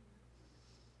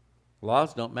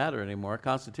 Laws don't matter anymore.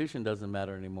 Constitution doesn't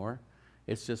matter anymore.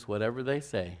 It's just whatever they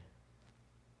say.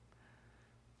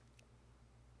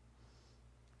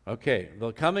 Okay,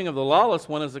 the coming of the lawless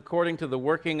one is according to the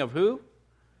working of who?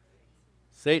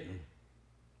 Satan.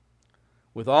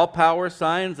 With all power,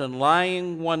 signs, and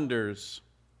lying wonders,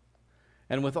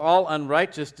 and with all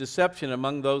unrighteous deception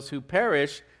among those who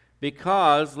perish,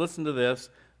 because, listen to this,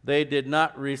 they did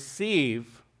not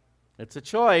receive, it's a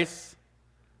choice,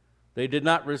 they did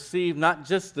not receive not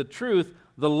just the truth,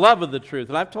 the love of the truth.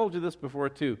 And I've told you this before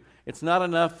too. It's not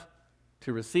enough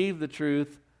to receive the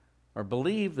truth or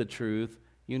believe the truth.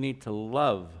 You need to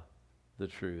love the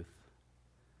truth.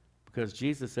 Because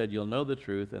Jesus said you'll know the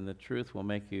truth and the truth will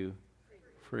make you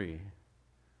free.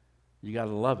 You got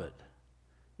to love it.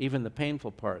 Even the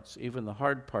painful parts, even the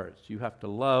hard parts, you have to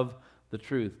love the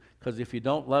truth. Because if you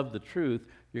don't love the truth,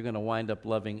 you're going to wind up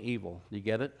loving evil. You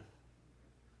get it?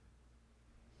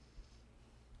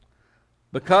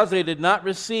 Because they did not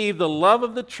receive the love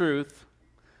of the truth,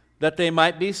 that they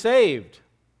might be saved.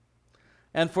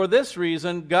 And for this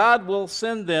reason, God will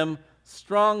send them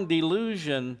strong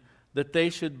delusion that they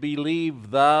should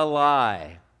believe the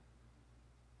lie,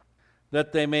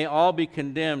 that they may all be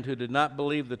condemned who did not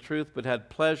believe the truth but had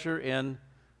pleasure in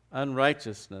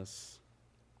unrighteousness.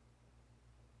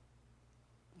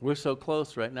 We're so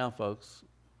close right now, folks.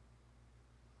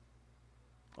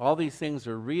 All these things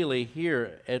are really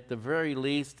here, at the very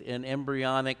least, in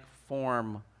embryonic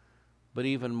form, but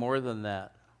even more than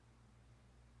that.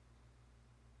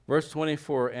 Verse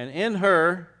 24, and in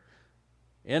her,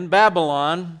 in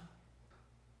Babylon,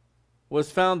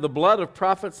 was found the blood of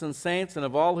prophets and saints and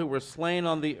of all who were slain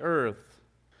on the earth.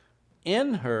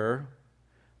 In her,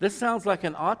 this sounds like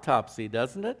an autopsy,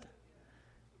 doesn't it?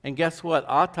 And guess what?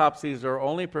 Autopsies are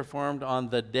only performed on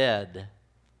the dead.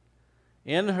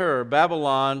 In her,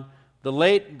 Babylon, the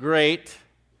late, great,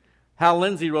 Hal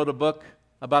Lindsey wrote a book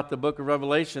about the book of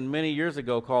Revelation many years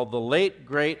ago called The Late,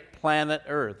 Great Planet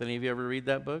Earth. Any of you ever read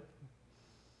that book?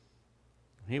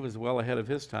 He was well ahead of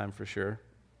his time for sure.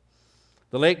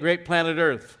 The late, great planet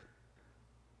Earth.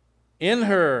 In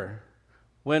her,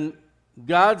 when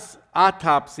God's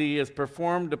autopsy is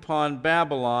performed upon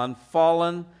Babylon,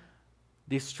 fallen,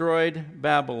 destroyed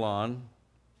Babylon,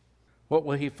 what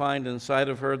will he find inside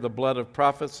of her? The blood of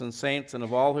prophets and saints and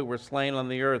of all who were slain on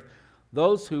the earth.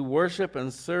 Those who worship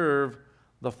and serve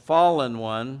the fallen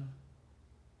one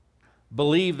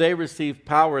believe they receive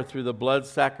power through the blood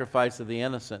sacrifice of the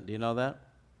innocent. Do you know that?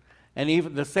 And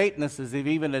even the Satanists have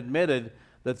even admitted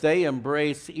that they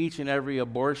embrace each and every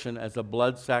abortion as a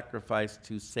blood sacrifice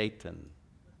to Satan.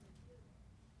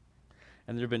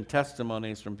 And there have been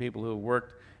testimonies from people who have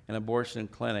worked in abortion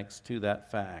clinics to that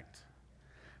fact.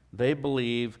 They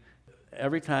believe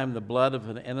every time the blood of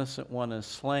an innocent one is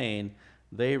slain,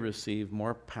 they receive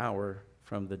more power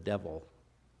from the devil.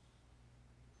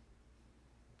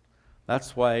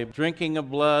 That's why drinking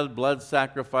of blood, blood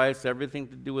sacrifice, everything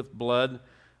to do with blood,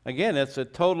 again, it's a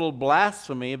total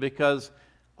blasphemy because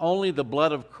only the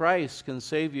blood of Christ can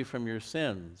save you from your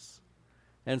sins.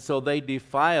 And so they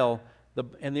defile.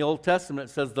 In the Old Testament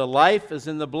it says the life is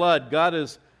in the blood. God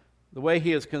is, the way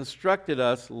he has constructed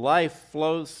us, life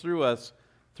flows through us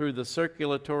through the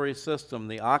circulatory system,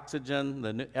 the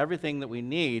oxygen, everything that we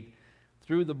need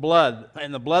through the blood.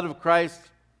 And the blood of Christ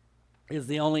is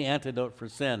the only antidote for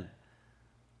sin.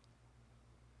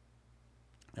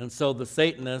 And so the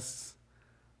Satanists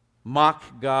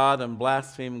mock God and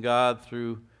blaspheme God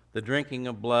through the drinking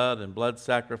of blood and blood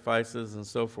sacrifices and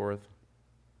so forth.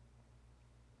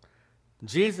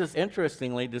 Jesus,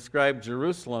 interestingly, described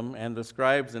Jerusalem and the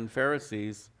scribes and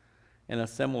Pharisees in a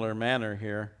similar manner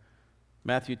here.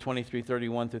 Matthew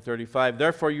 23:31-35.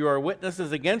 Therefore you are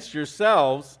witnesses against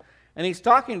yourselves. And he's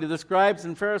talking to the scribes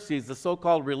and Pharisees, the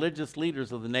so-called religious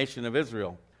leaders of the nation of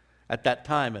Israel at that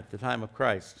time, at the time of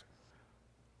Christ.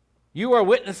 You are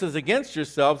witnesses against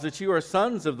yourselves that you are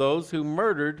sons of those who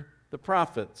murdered the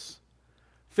prophets.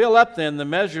 Fill up then the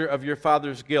measure of your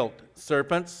father's guilt.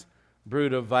 Serpents,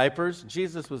 brood of vipers.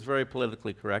 Jesus was very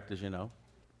politically correct, as you know.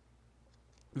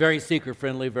 Very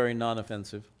seeker-friendly, very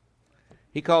non-offensive.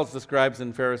 He calls the scribes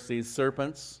and Pharisees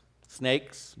serpents,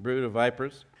 snakes, brood of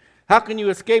vipers. How can you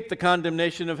escape the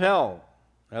condemnation of hell?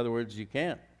 In other words, you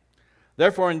can't.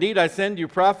 Therefore, indeed, I send you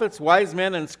prophets, wise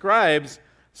men, and scribes.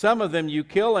 Some of them you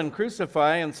kill and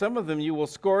crucify, and some of them you will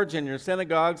scourge in your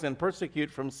synagogues and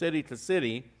persecute from city to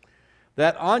city,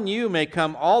 that on you may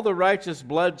come all the righteous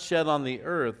blood shed on the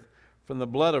earth, from the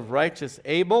blood of righteous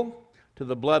Abel to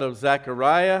the blood of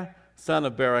Zechariah, son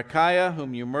of Berechiah,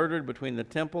 whom you murdered between the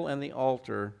temple and the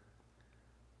altar.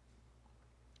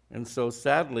 And so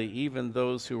sadly, even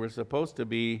those who were supposed to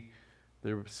be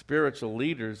the spiritual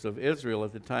leaders of Israel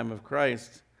at the time of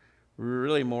Christ were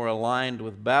really more aligned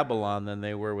with Babylon than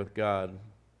they were with God.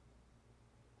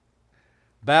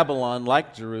 Babylon,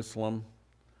 like Jerusalem,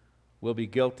 will be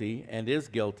guilty and is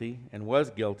guilty and was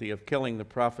guilty of killing the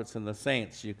prophets and the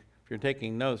saints. If you're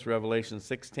taking notes, Revelation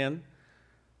 6:10,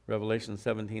 Revelation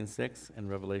 17:6, and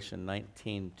Revelation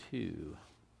 19:2.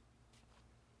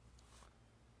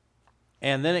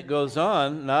 And then it goes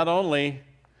on, not only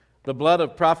the blood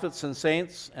of prophets and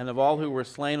saints and of all who were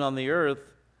slain on the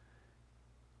earth,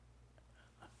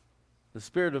 the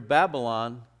spirit of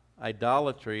Babylon,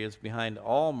 idolatry, is behind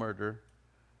all murder,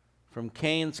 from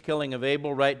Cain's killing of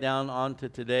Abel right down on to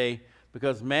today,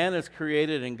 because man is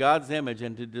created in God's image,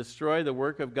 and to destroy the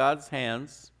work of God's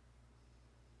hands,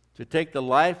 to take the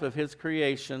life of his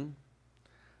creation.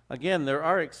 Again, there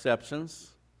are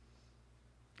exceptions.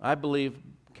 I believe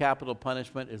capital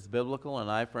punishment is biblical, an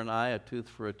eye for an eye, a tooth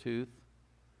for a tooth.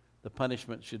 The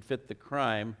punishment should fit the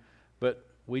crime, but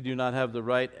we do not have the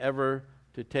right ever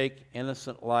to take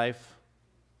innocent life.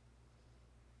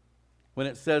 When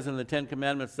it says in the Ten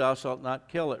Commandments, thou shalt not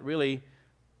kill, it really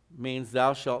means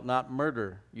thou shalt not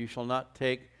murder. You shall not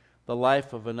take the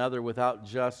life of another without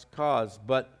just cause.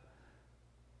 But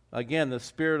again, the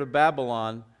spirit of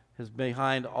Babylon is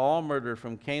behind all murder,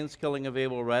 from Cain's killing of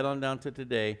Abel right on down to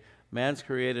today. Man's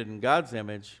created in God's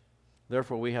image.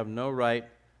 Therefore, we have no right,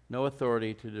 no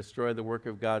authority to destroy the work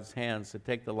of God's hands. To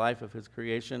take the life of his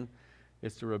creation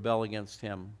is to rebel against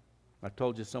him. I've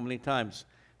told you so many times,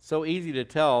 it's so easy to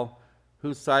tell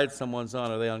whose side someone's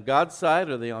on. Are they on God's side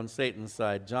or are they on Satan's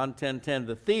side? John 10:10,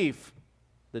 the thief,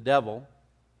 the devil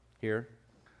here,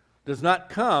 does not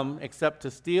come except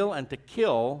to steal and to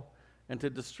kill and to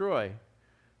destroy.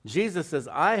 Jesus says,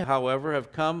 I, however,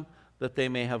 have come that they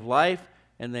may have life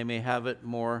and they may have it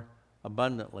more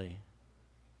abundantly.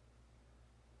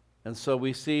 And so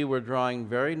we see we're drawing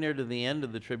very near to the end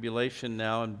of the tribulation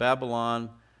now, and Babylon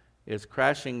is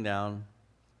crashing down.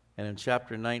 And in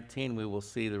chapter 19, we will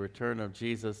see the return of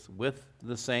Jesus with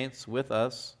the saints, with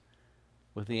us,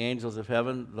 with the angels of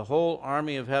heaven. The whole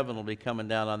army of heaven will be coming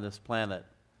down on this planet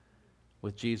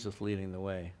with Jesus leading the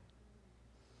way.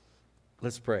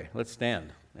 Let's pray. Let's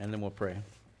stand, and then we'll pray.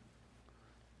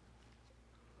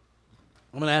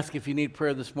 I'm going to ask if you need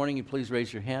prayer this morning, you please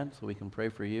raise your hand so we can pray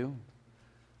for you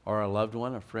or a loved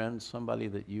one, a friend, somebody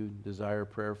that you desire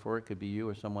prayer for. It could be you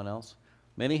or someone else.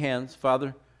 Many hands.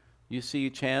 Father, you see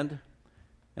each hand,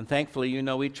 and thankfully you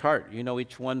know each heart. You know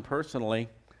each one personally.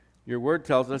 Your word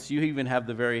tells us you even have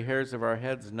the very hairs of our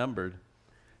heads numbered.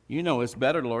 You know us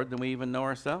better, Lord, than we even know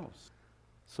ourselves.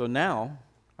 So now,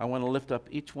 I want to lift up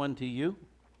each one to you.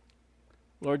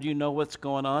 Lord, you know what's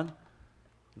going on.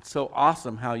 It's so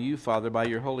awesome how you, Father, by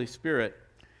your Holy Spirit,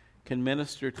 can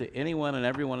minister to anyone and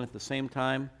everyone at the same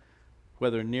time,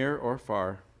 whether near or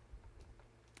far.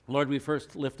 Lord, we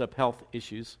first lift up health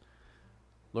issues.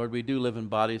 Lord, we do live in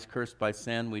bodies cursed by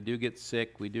sin. We do get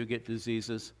sick. We do get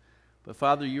diseases. But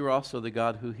Father, you're also the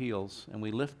God who heals. And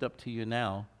we lift up to you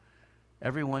now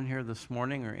everyone here this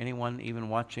morning, or anyone even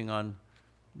watching on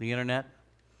the internet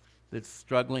that's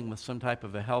struggling with some type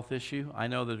of a health issue. I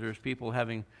know that there's people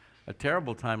having a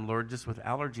terrible time, Lord, just with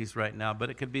allergies right now, but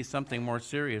it could be something more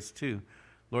serious too.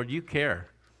 Lord, you care.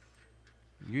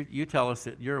 You tell us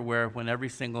that you're aware of when every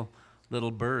single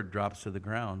little bird drops to the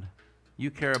ground.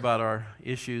 You care about our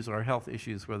issues, our health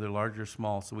issues, whether large or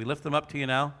small. So we lift them up to you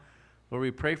now. Lord,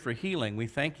 we pray for healing. We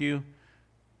thank you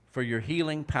for your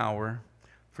healing power,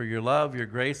 for your love, your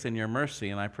grace, and your mercy.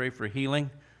 And I pray for healing,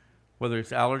 whether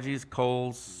it's allergies,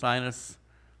 colds, sinus,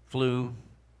 flu,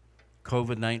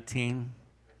 COVID-19,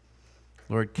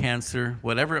 Lord, cancer,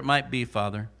 whatever it might be,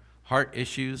 Father, heart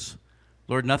issues.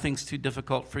 Lord, nothing's too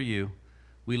difficult for you.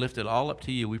 We lift it all up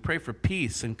to you. We pray for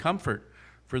peace and comfort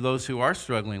for those who are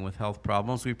struggling with health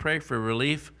problems. We pray for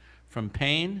relief from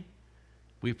pain.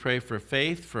 We pray for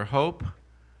faith, for hope,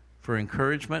 for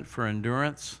encouragement, for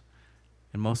endurance,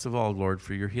 and most of all, Lord,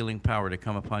 for your healing power to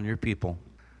come upon your people,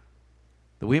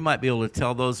 that we might be able to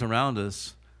tell those around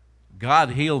us,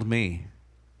 God healed me.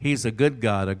 He's a good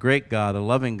God, a great God, a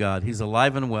loving God. He's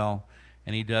alive and well,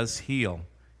 and he does heal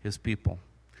his people.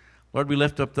 Lord, we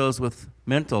lift up those with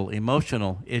mental,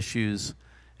 emotional issues,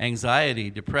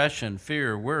 anxiety, depression,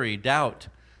 fear, worry, doubt.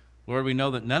 Lord, we know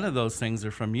that none of those things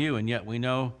are from you, and yet we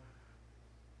know,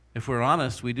 if we're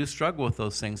honest, we do struggle with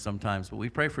those things sometimes. But we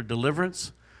pray for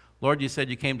deliverance. Lord, you said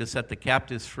you came to set the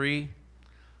captives free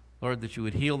Lord, that you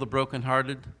would heal the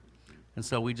brokenhearted. And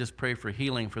so we just pray for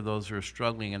healing for those who are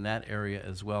struggling in that area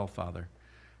as well, Father.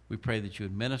 We pray that you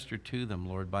would minister to them,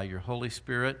 Lord, by your Holy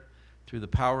Spirit, through the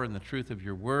power and the truth of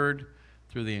your word,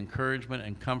 through the encouragement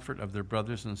and comfort of their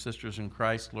brothers and sisters in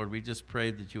Christ. Lord, we just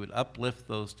pray that you would uplift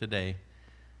those today.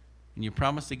 And you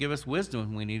promise to give us wisdom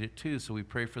when we need it too, so we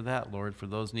pray for that, Lord, for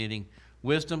those needing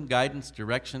wisdom, guidance,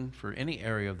 direction for any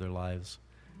area of their lives,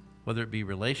 whether it be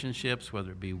relationships,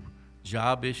 whether it be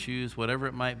job issues, whatever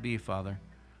it might be, Father,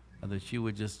 that you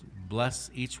would just bless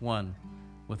each one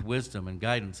with wisdom and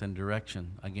guidance and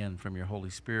direction, again, from your Holy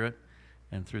Spirit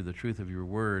and through the truth of your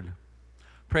word.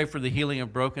 Pray for the healing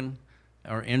of broken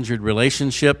or injured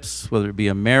relationships, whether it be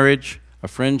a marriage, a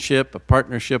friendship, a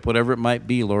partnership, whatever it might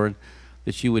be, Lord,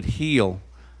 that you would heal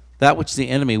that which the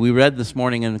enemy, we read this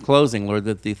morning in the closing, Lord,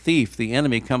 that the thief, the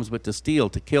enemy, comes but to steal,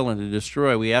 to kill, and to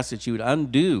destroy. We ask that you would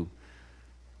undo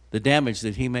the damage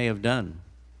that he may have done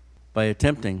by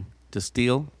attempting to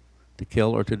steal, to kill,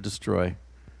 or to destroy.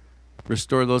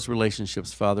 Restore those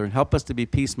relationships, Father, and help us to be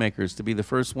peacemakers, to be the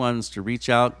first ones to reach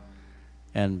out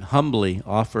and humbly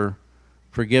offer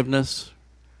forgiveness,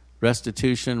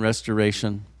 restitution,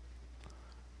 restoration.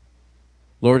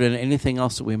 Lord, and anything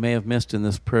else that we may have missed in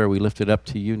this prayer, we lift it up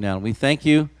to you now. And we thank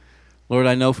you. Lord,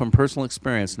 I know from personal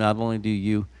experience, not only do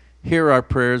you hear our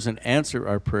prayers and answer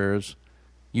our prayers,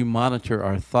 you monitor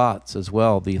our thoughts as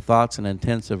well, the thoughts and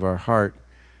intents of our heart.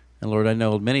 And Lord, I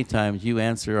know many times you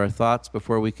answer our thoughts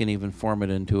before we can even form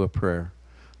it into a prayer.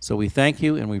 So we thank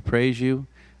you and we praise you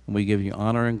and we give you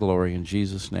honor and glory in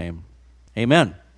Jesus' name. Amen.